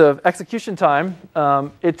terms of execution time,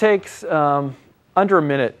 it takes under a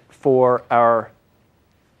minute for our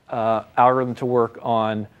algorithm to work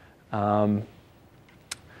on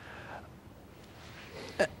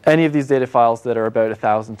any of these data files that are about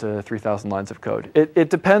 1,000 to 3,000 lines of code. It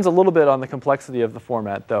depends a little bit on the complexity of the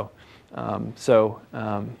format, though.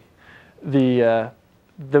 The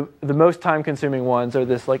most time-consuming ones are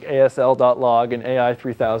this like ASL.log and AI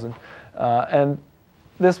 3000, and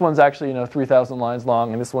this one's actually 3,000 lines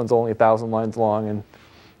long, and this one's only 1,000 lines long, and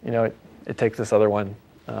it takes this other one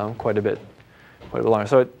quite a bit longer.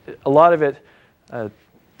 So a lot of it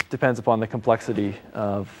depends upon the complexity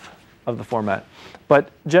of the format.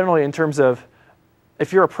 But generally, in terms of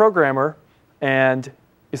if you're a programmer and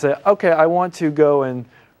you say, OK, I want to go and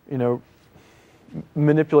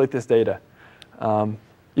manipulate this data,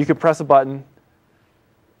 you could press a button,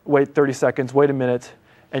 wait 30 seconds, wait a minute,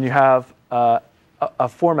 and you have a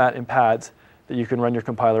format in pads that you can run your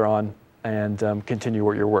compiler on and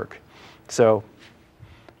continue your work. So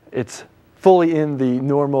it's fully in the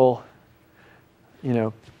normal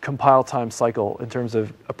compile time cycle in terms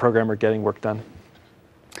of a programmer getting work done.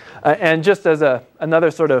 And just as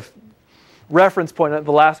another sort of reference point,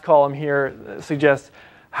 the last column here suggests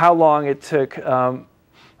how long it took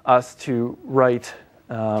us to write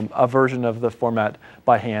a version of the format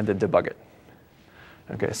by hand and debug it.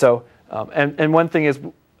 Okay, so and one thing is,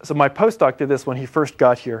 so my postdoc did this when he first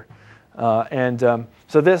got here,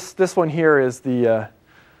 so this one here is the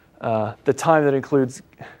time that includes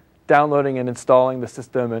downloading and installing the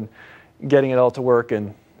system and getting it all to work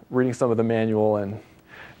and reading some of the manual and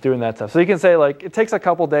doing that stuff. So you can say like it takes a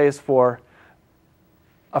couple days for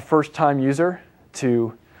a first-time user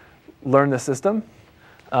to learn the system,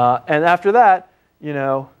 and after that,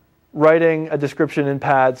 writing a description in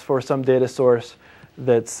pads for some data source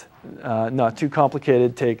that's not too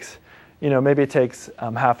complicated takes, maybe it takes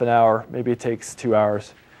half an hour, maybe it takes 2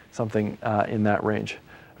 hours, something in that range,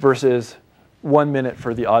 versus 1 minute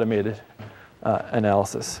for the automated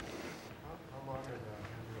analysis.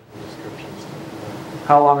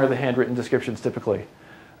 How long are the handwritten descriptions typically?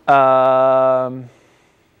 I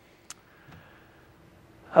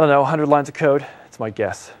don't know, 100 lines of code. It's my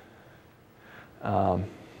guess.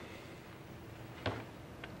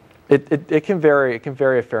 It can vary. It can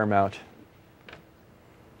vary a fair amount.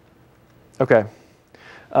 Okay.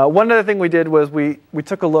 One other thing we did was we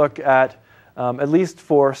took a look at least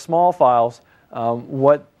for small files,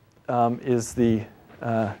 what is the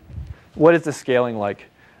scaling like?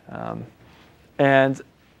 And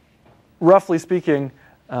roughly speaking,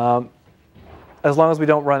 as long as we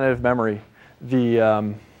don't run out of memory,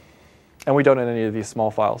 and we don't in any of these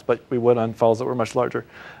small files, but we would on files that were much larger,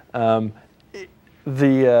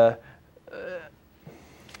 the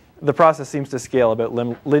process seems to scale about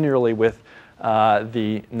linearly with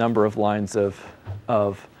the number of lines of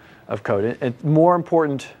code. And more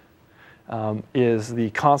important is the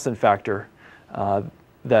constant factor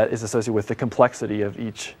that is associated with the complexity of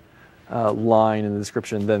each line in the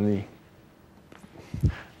description than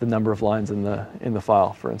the number of lines in the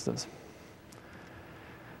file, for instance.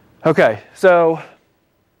 Okay, so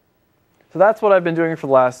that's what I've been doing for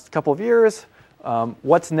the last couple of years.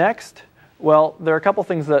 What's next? Well, there are a couple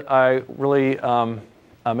things that I really am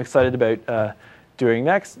excited about doing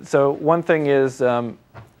next. So one thing is I'm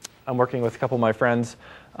working with a couple of my friends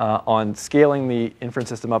on scaling the inference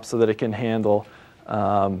system up so that it can handle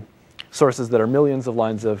sources that are millions of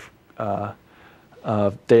lines of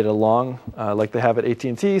data long, like they have at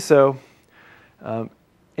AT&T. So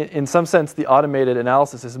in some sense, the automated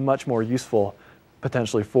analysis is much more useful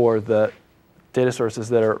potentially for the data sources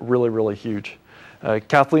that are really, really huge.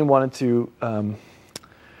 Kathleen wanted to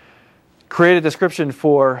create a description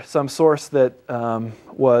for some source that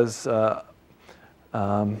was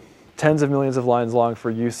tens of millions of lines long for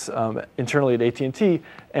use internally at AT&T.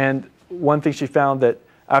 And one thing she found that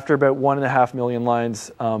after about 1.5 million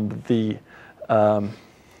lines, the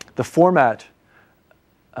format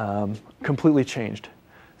completely changed.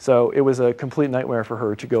 So it was a complete nightmare for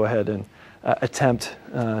her to go ahead and attempt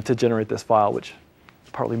to generate this file, which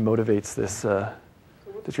partly motivates this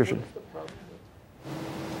description.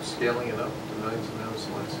 Scaling it up to millions and millions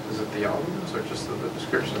of lines? Is it the algorithms or just that the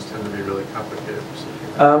descriptions tend to be really complicated?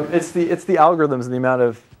 It's the algorithms and the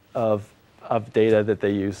amount of data that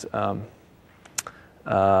they use.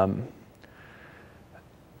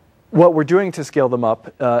 What we're doing to scale them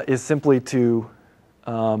up is simply to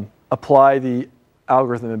apply the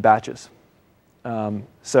algorithm in batches.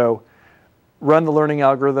 So run the learning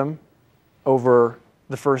algorithm over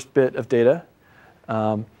the first bit of data,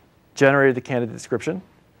 generate the candidate description,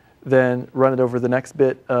 then run it over the next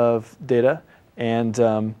bit of data,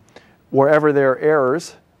 and wherever there are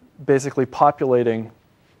errors, basically populating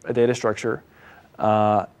a data structure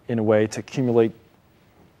in a way to accumulate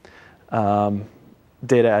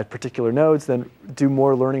data at particular nodes, then do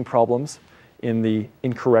more learning problems in the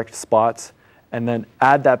incorrect spots, and then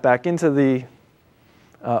add that back into the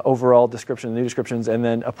overall description, the new descriptions, and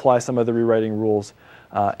then apply some of the rewriting rules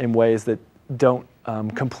in ways that don't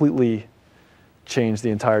completely change the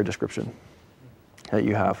entire description that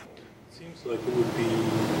you have. It seems like it would be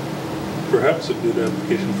perhaps a good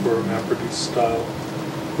application for a MapReduce style,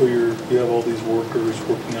 where you have all these workers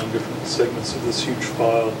working on different segments of this huge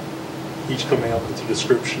file, each coming up with a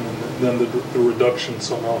description, and then the reduction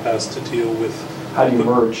somehow has to deal with how do you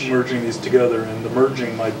merging these together, and the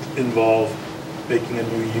merging might involve making a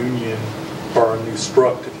new union or a new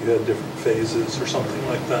struct if you had different phases or something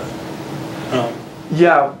like that.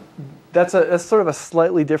 Yeah, that's sort of a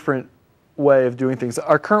slightly different way of doing things.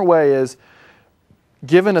 Our current way is,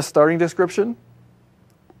 given a starting description,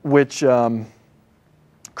 which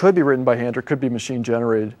could be written by hand or could be machine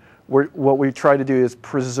generated, what we try to do is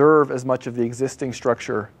preserve as much of the existing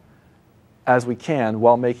structure as we can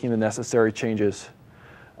while making the necessary changes.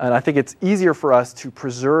 And I think it's easier for us to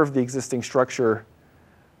preserve the existing structure.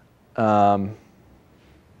 Well,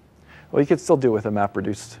 you could still do it with a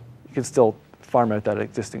MapReduce. You can still farm out that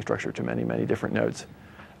existing structure to many, many different nodes.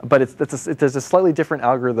 But there's a slightly different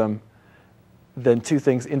algorithm than two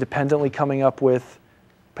things independently coming up with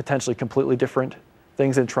potentially completely different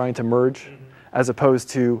things and trying to merge, as opposed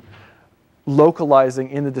to localizing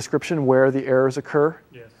in the description where the errors occur.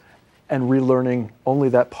 Yes. And relearning only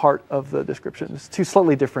that part of the description. It's two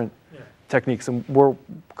slightly different techniques, and we're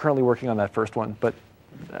currently working on that first one, but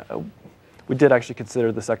we did actually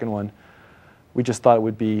consider the second one. We just thought it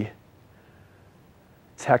would be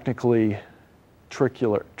technically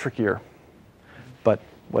trickier, but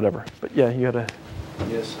whatever. But yeah, you had a...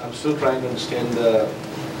 Yes, I'm still trying to understand the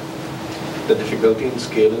difficulty in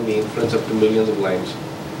scaling the inference up to millions of lines.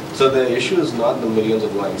 So the issue is not the millions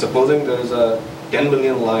of lines. Supposing there is a 10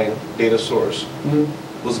 million line data source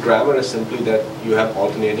whose grammar is simply that you have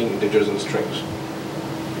alternating integers and strings.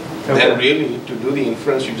 Okay. Then really, to do the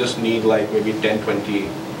inference, you just need like maybe 10, 20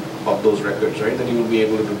 of those records, right? Then you will be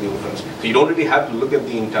able to do the inference. So you don't really have to look at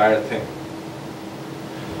the entire thing.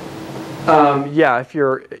 If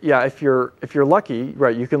you're lucky,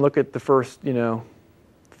 right, you can look at the first,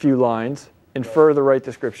 few lines, infer the right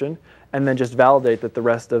description, and then just validate that the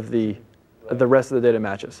rest of the data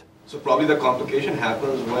matches. So probably the complication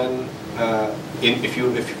happens when,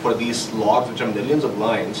 if for these logs, which are millions of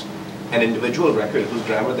lines, an individual record whose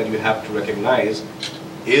grammar that you have to recognize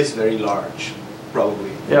is very large,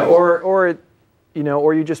 probably. Yeah, or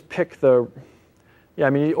you just pick the,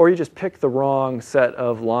 or you just pick the wrong set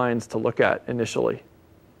of lines to look at initially.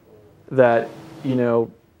 That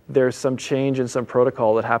there's some change in some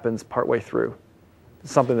protocol that happens partway through.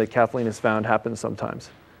 It's something that Kathleen has found happens sometimes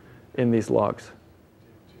in these logs.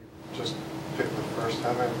 Just pick the first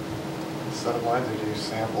set of lines, or do you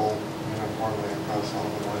sample uniformly across all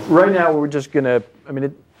the lines? Right now, we're just going to,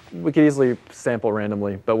 we could easily sample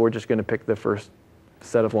randomly, but we're just going to pick the first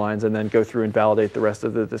set of lines and then go through and validate the rest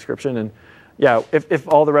of the description. And yeah, if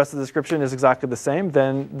all the rest of the description is exactly the same,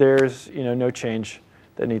 then there's no change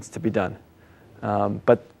that needs to be done.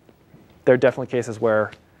 But there are definitely cases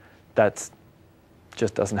where that's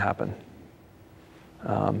just doesn't happen.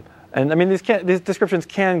 And I mean, these descriptions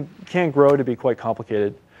can grow to be quite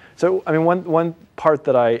complicated. So I mean, one part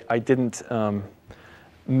that I didn't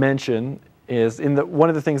mention is one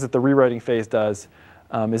of the things that the rewriting phase does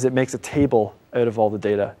is it makes a table out of all the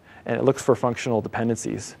data, and it looks for functional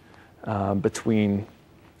dependencies between.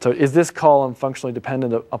 So is this column functionally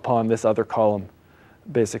dependent upon this other column,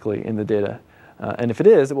 basically in the data? And if it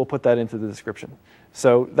is, it will put that into the description.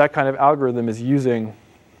 So that kind of algorithm is using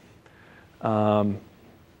all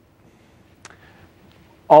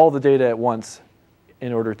the data at once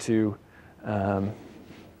in order to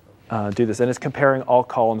do this. And it's comparing all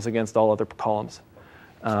columns against all other columns.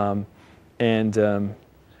 What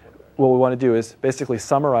we want to do is basically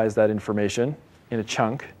summarize that information in a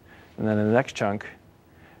chunk, and then in the next chunk,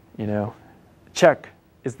 check,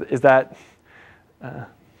 is that,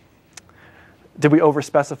 did we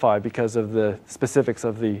overspecify because of the specifics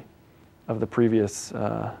of the previous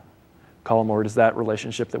column, or does that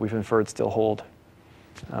relationship that we've inferred still hold?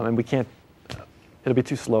 And we can't, it'll be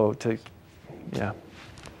too slow to, yeah.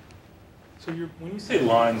 So when you say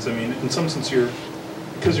lines, I mean, in some sense,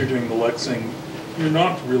 because you're doing the lexing, you're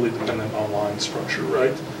not really dependent on line structure,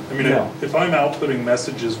 right? I mean, No. if I'm outputting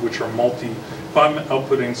messages which are if I'm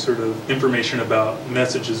outputting sort of information about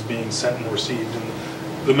messages being sent and received, and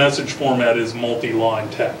the message format is multi-line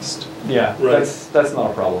text. Yeah, right? that's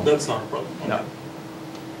not a problem. That's not a problem. Okay. No.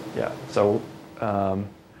 Yeah, so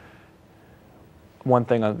one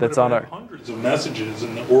thing that's on our... hundreds of messages,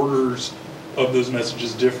 and the orders of those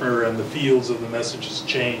messages differ, and the fields of the messages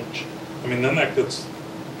change. I mean, then that gets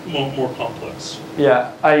more complex.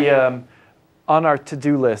 Yeah, on our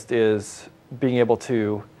to-do list is being able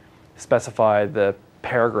to specify the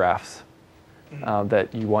paragraphs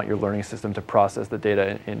that you want your learning system to process the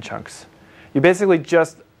data in chunks. You basically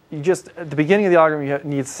just at the beginning of the algorithm, you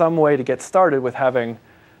need some way to get started with having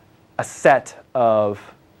a set of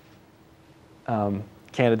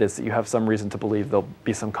candidates that you have some reason to believe there'll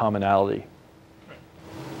be some commonality.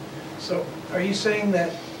 So are you saying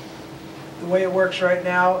that the way it works right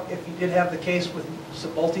now, if you did have the case with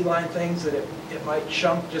some multi-line things, that it might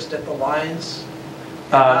chunk just at the lines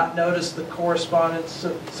and not notice the correspondence,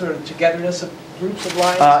 sort of togetherness of groups of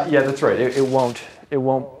lines? Yeah, that's right. It won't. So it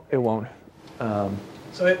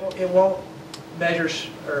won't measure,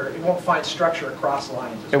 or it won't find structure across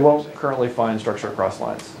lines? It won't currently find structure across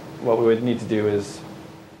lines. What we would need to do is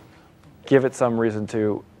give it some reason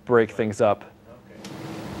to break things up.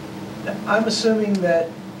 Okay. I'm assuming that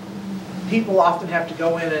people often have to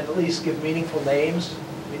go in and at least give meaningful names.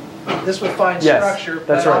 I mean, this would find Yes, structure,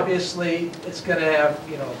 that's but right. obviously it's going to have,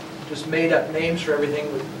 just made up names for everything,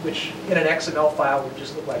 which in an XML file would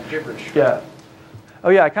just look like gibberish. Yeah. Oh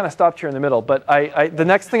yeah, I kind of stopped here in the middle, but the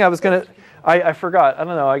next thing I was gonna, I forgot. I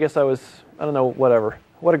don't know. I guess I don't know. Whatever.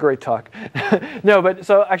 What a great talk. No, but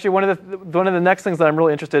so actually one of the next things that I'm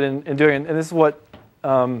really interested in doing, and this is what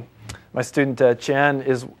my student Chan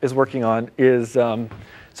is working on, is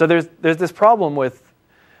so there's this problem with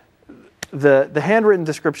the handwritten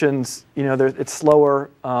descriptions. It's slower.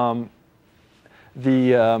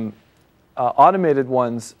 The automated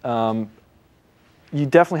ones, you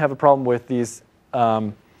definitely have a problem with these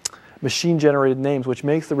machine-generated names, which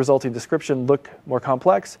makes the resulting description look more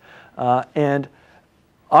complex. And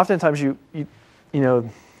oftentimes,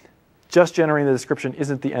 just generating the description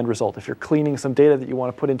isn't the end result. If you're cleaning some data that you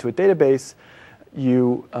want to put into a database,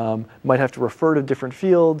 you might have to refer to different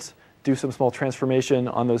fields, do some small transformation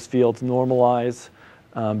on those fields, normalize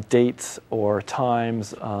dates or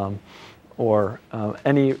times, or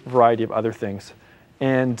any variety of other things.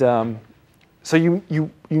 And so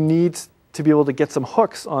you need to be able to get some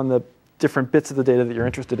hooks on the different bits of the data that you're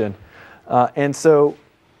interested in. And so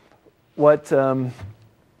what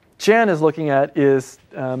Chan is looking at is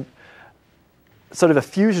sort of a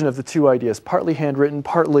fusion of the two ideas, partly handwritten,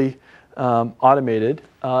 partly automated,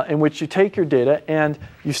 in which you take your data and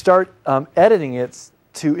you start editing it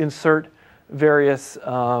to insert various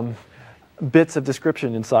bits of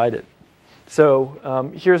description inside it.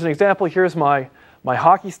 So here's an example. Here's my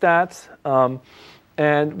hockey stats.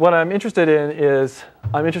 And what I'm interested in is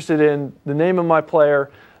I'm interested in the name of my player,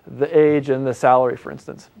 the age, and the salary, for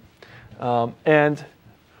instance. And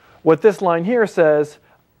what this line here says,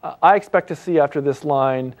 I expect to see after this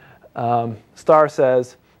line, star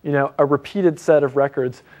says, a repeated set of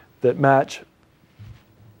records that match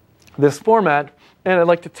this format. And I'd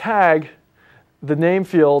like to tag the name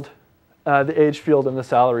field, the age field, and the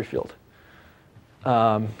salary field.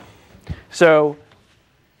 I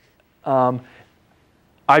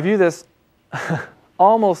view this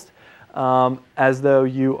almost as though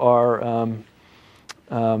you are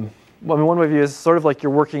I mean, one way of view is sort of like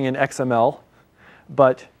you're working in XML,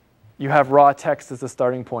 but you have raw text as the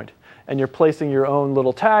starting point. And you're placing your own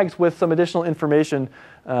little tags with some additional information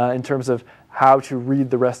in terms of how to read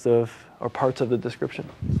the rest of, or parts of the description.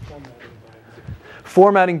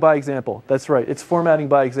 Formatting by example. That's right. It's formatting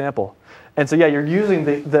by example. And so, yeah, you're using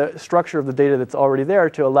the structure of the data that's already there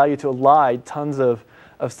to allow you to elide tons of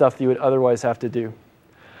stuff that you would otherwise have to do.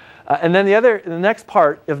 And then the next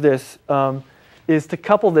part of this is to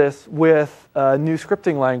couple this with a new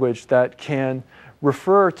scripting language that can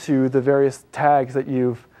refer to the various tags that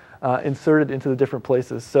you've inserted into the different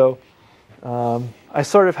places. So I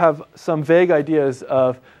sort of have some vague ideas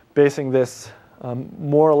of basing this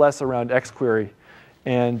more or less around XQuery.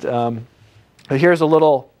 And here's a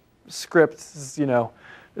little script. This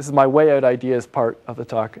is my way out ideas part of the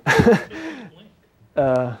talk.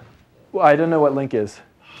 Well, I don't know what LINQ is.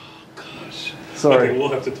 Oh, gosh. Sorry. Okay, we'll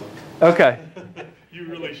have to talk. Okay. You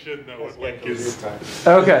really should know what LINQ is.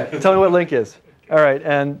 Okay, tell me what LINQ is. All right,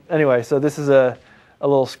 and anyway, so this is a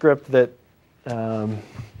little script that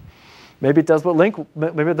maybe it does what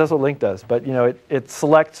LINQ does, but it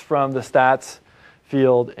selects from the stats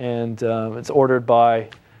field, and it's ordered by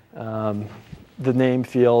the name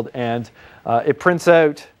field, and it prints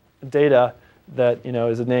out data that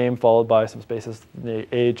is a name followed by some spaces, the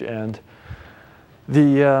age and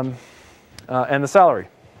the salary.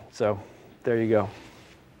 So there you go.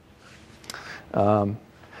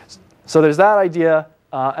 So there's that idea,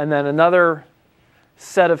 and then another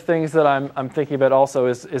set of things that I'm thinking about also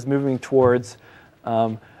is moving towards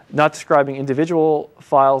not describing individual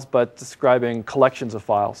files, but describing collections of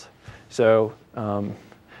files. So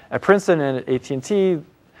at Princeton and at AT&T,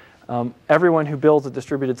 everyone who builds a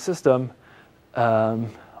distributed system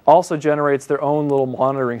also generates their own little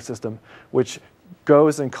monitoring system, which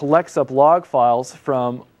goes and collects up log files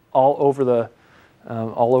from all over the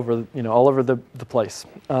place,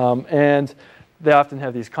 and they often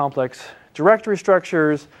have these complex directory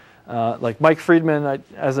structures. Like Mike Friedman,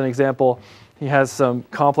 as an example, he has some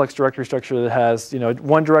complex directory structure that has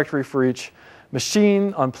one directory for each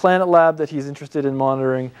machine on Planet Lab that he's interested in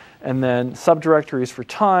monitoring, and then subdirectories for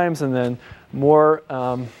times, and then more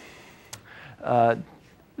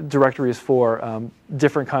directories for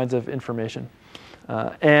different kinds of information.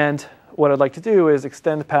 And what I'd like to do is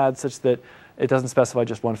extend PADS such that it doesn't specify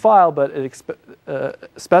just one file, but it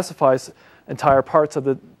specifies entire parts of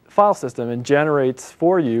the file system and generates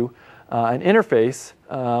for you an interface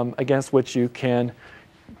against which you can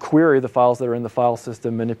query the files that are in the file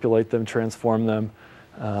system, manipulate them, transform them,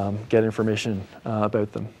 get information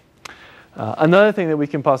about them. Another thing that we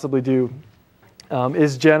can possibly do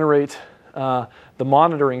is generate the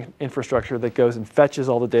monitoring infrastructure that goes and fetches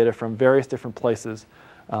all the data from various different places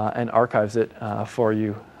and archives it for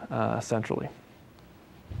you centrally.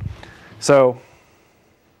 So,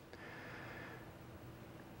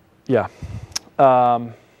 yeah.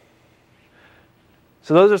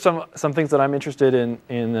 So those are some things that I'm interested in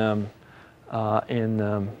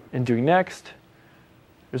doing next.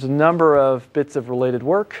 There's a number of bits of related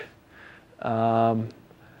work.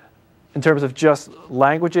 In terms of just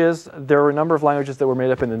languages, there were a number of languages that were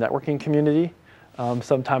made up in the networking community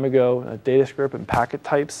some time ago. DataScript and packet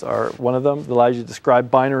types are one of them that allows you to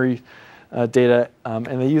describe binary data,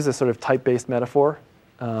 and they use this sort of type-based metaphor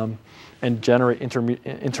and generate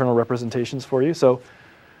internal representations for you. So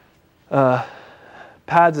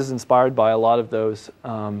PADS is inspired by a lot of those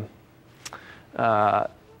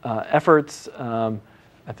efforts.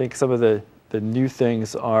 I think some of the new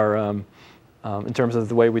things are in terms of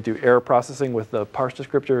the way we do error processing with the parse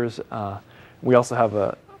descriptors. We also have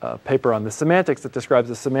a paper on the semantics that describes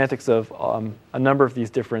the semantics of a number of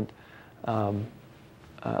these different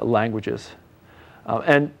languages.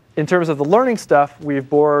 And in terms of the learning stuff, we've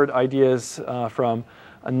borrowed ideas from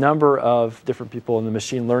a number of different people in the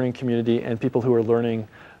machine learning community and people who are learning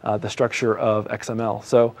the structure of XML.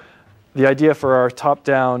 So the idea for our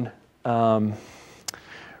top-down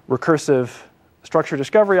recursive structure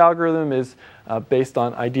discovery algorithm is based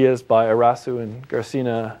on ideas by Arasu and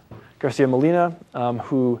Garcia Molina,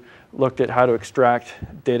 who looked at how to extract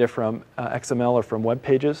data from XML or from web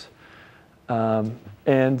pages.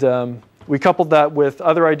 And we coupled that with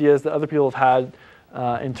other ideas that other people have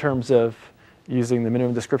had in terms of using the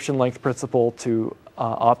minimum description length principle to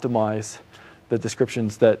optimize the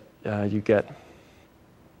descriptions that you get.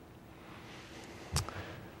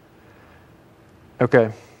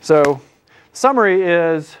 Okay, so summary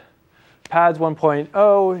is PADS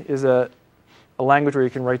 1.0 is a language where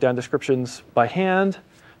you can write down descriptions by hand.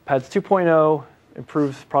 PADS 2.0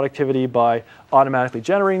 improves productivity by automatically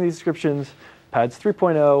generating these descriptions. PADS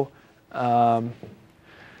 3.0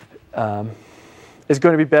 is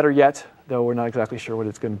going to be better yet, though we're not exactly sure what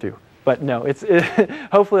it's going to do. But no,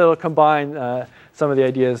 hopefully it'll combine some of the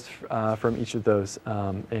ideas from each of those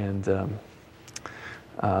and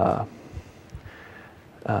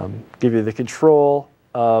give you the control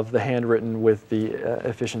of the handwritten with the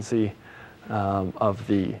efficiency of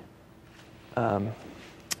the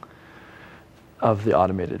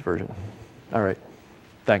automated version. All right,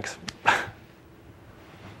 thanks.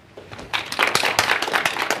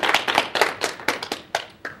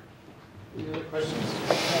 Any other questions?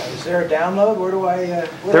 Is there a download? Where do I?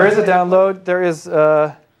 There is a download. There is.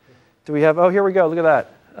 Do we have? Oh, here we go. Look at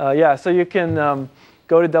that. Yeah. So you can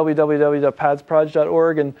go to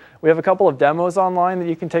www.padsproj.org, and we have a couple of demos online that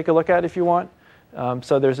you can take a look at if you want.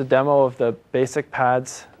 So there's a demo of the basic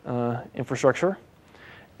PADS infrastructure,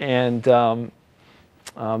 and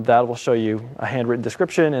that will show you a handwritten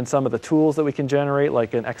description and some of the tools that we can generate,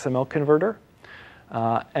 like an XML converter.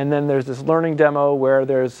 And then there's this learning demo where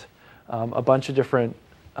there's a bunch of different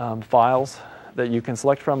files that you can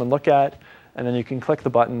select from and look at, and then you can click the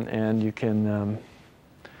button and you can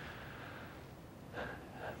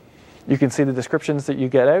see the descriptions that you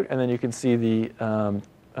get out, and then you can see the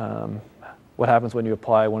what happens when you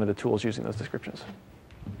apply one of the tools using those descriptions.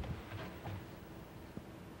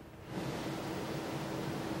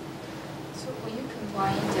 So when you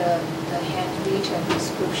combine the handwritten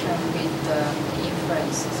description with the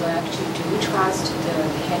inference, so actually do you trust the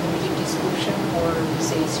handwritten description, or you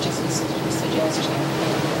say it's just a suggestion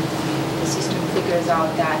and the system figures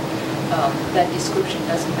out that that description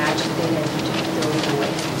doesn't match the data and you just throw it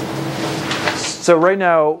away? So right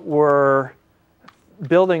now we're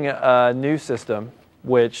building a new system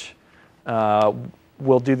which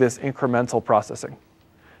will do this incremental processing.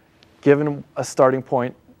 Given a starting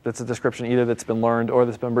point that's a description either that's been learned or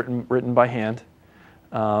that's been written by hand,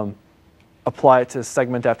 apply it to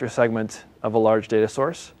segment after segment of a large data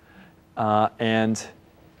source. And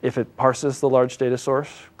if it parses the large data source,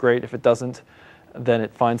 great. If it doesn't, then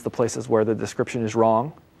it finds the places where the description is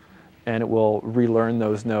wrong, and it will relearn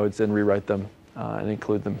those nodes and rewrite them and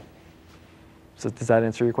include them. So does that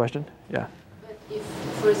answer your question? Yeah. But if,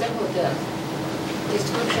 for example, the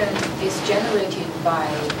description is generated by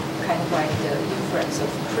kind of like the inference of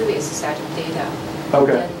previous set of data,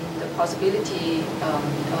 okay, then the possibility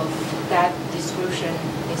of that description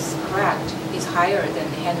is correct is higher than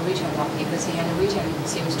the handwritten one, because the handwritten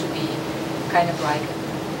seems to be kind of like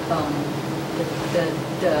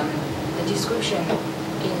the description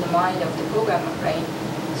in the mind of the programmer, right?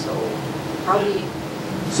 So probably.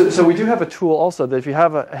 So we do have a tool also that if you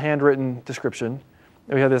have a handwritten description,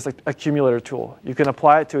 we have this accumulator tool. You can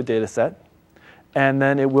apply it to a data set, and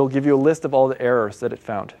then it will give you a list of all the errors that it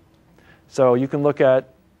found. So you can look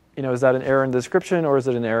at, is that an error in the description or is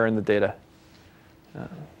it an error in the data?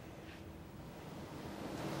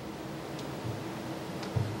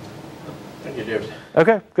 Thank you, David.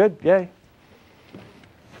 Okay, good, yay.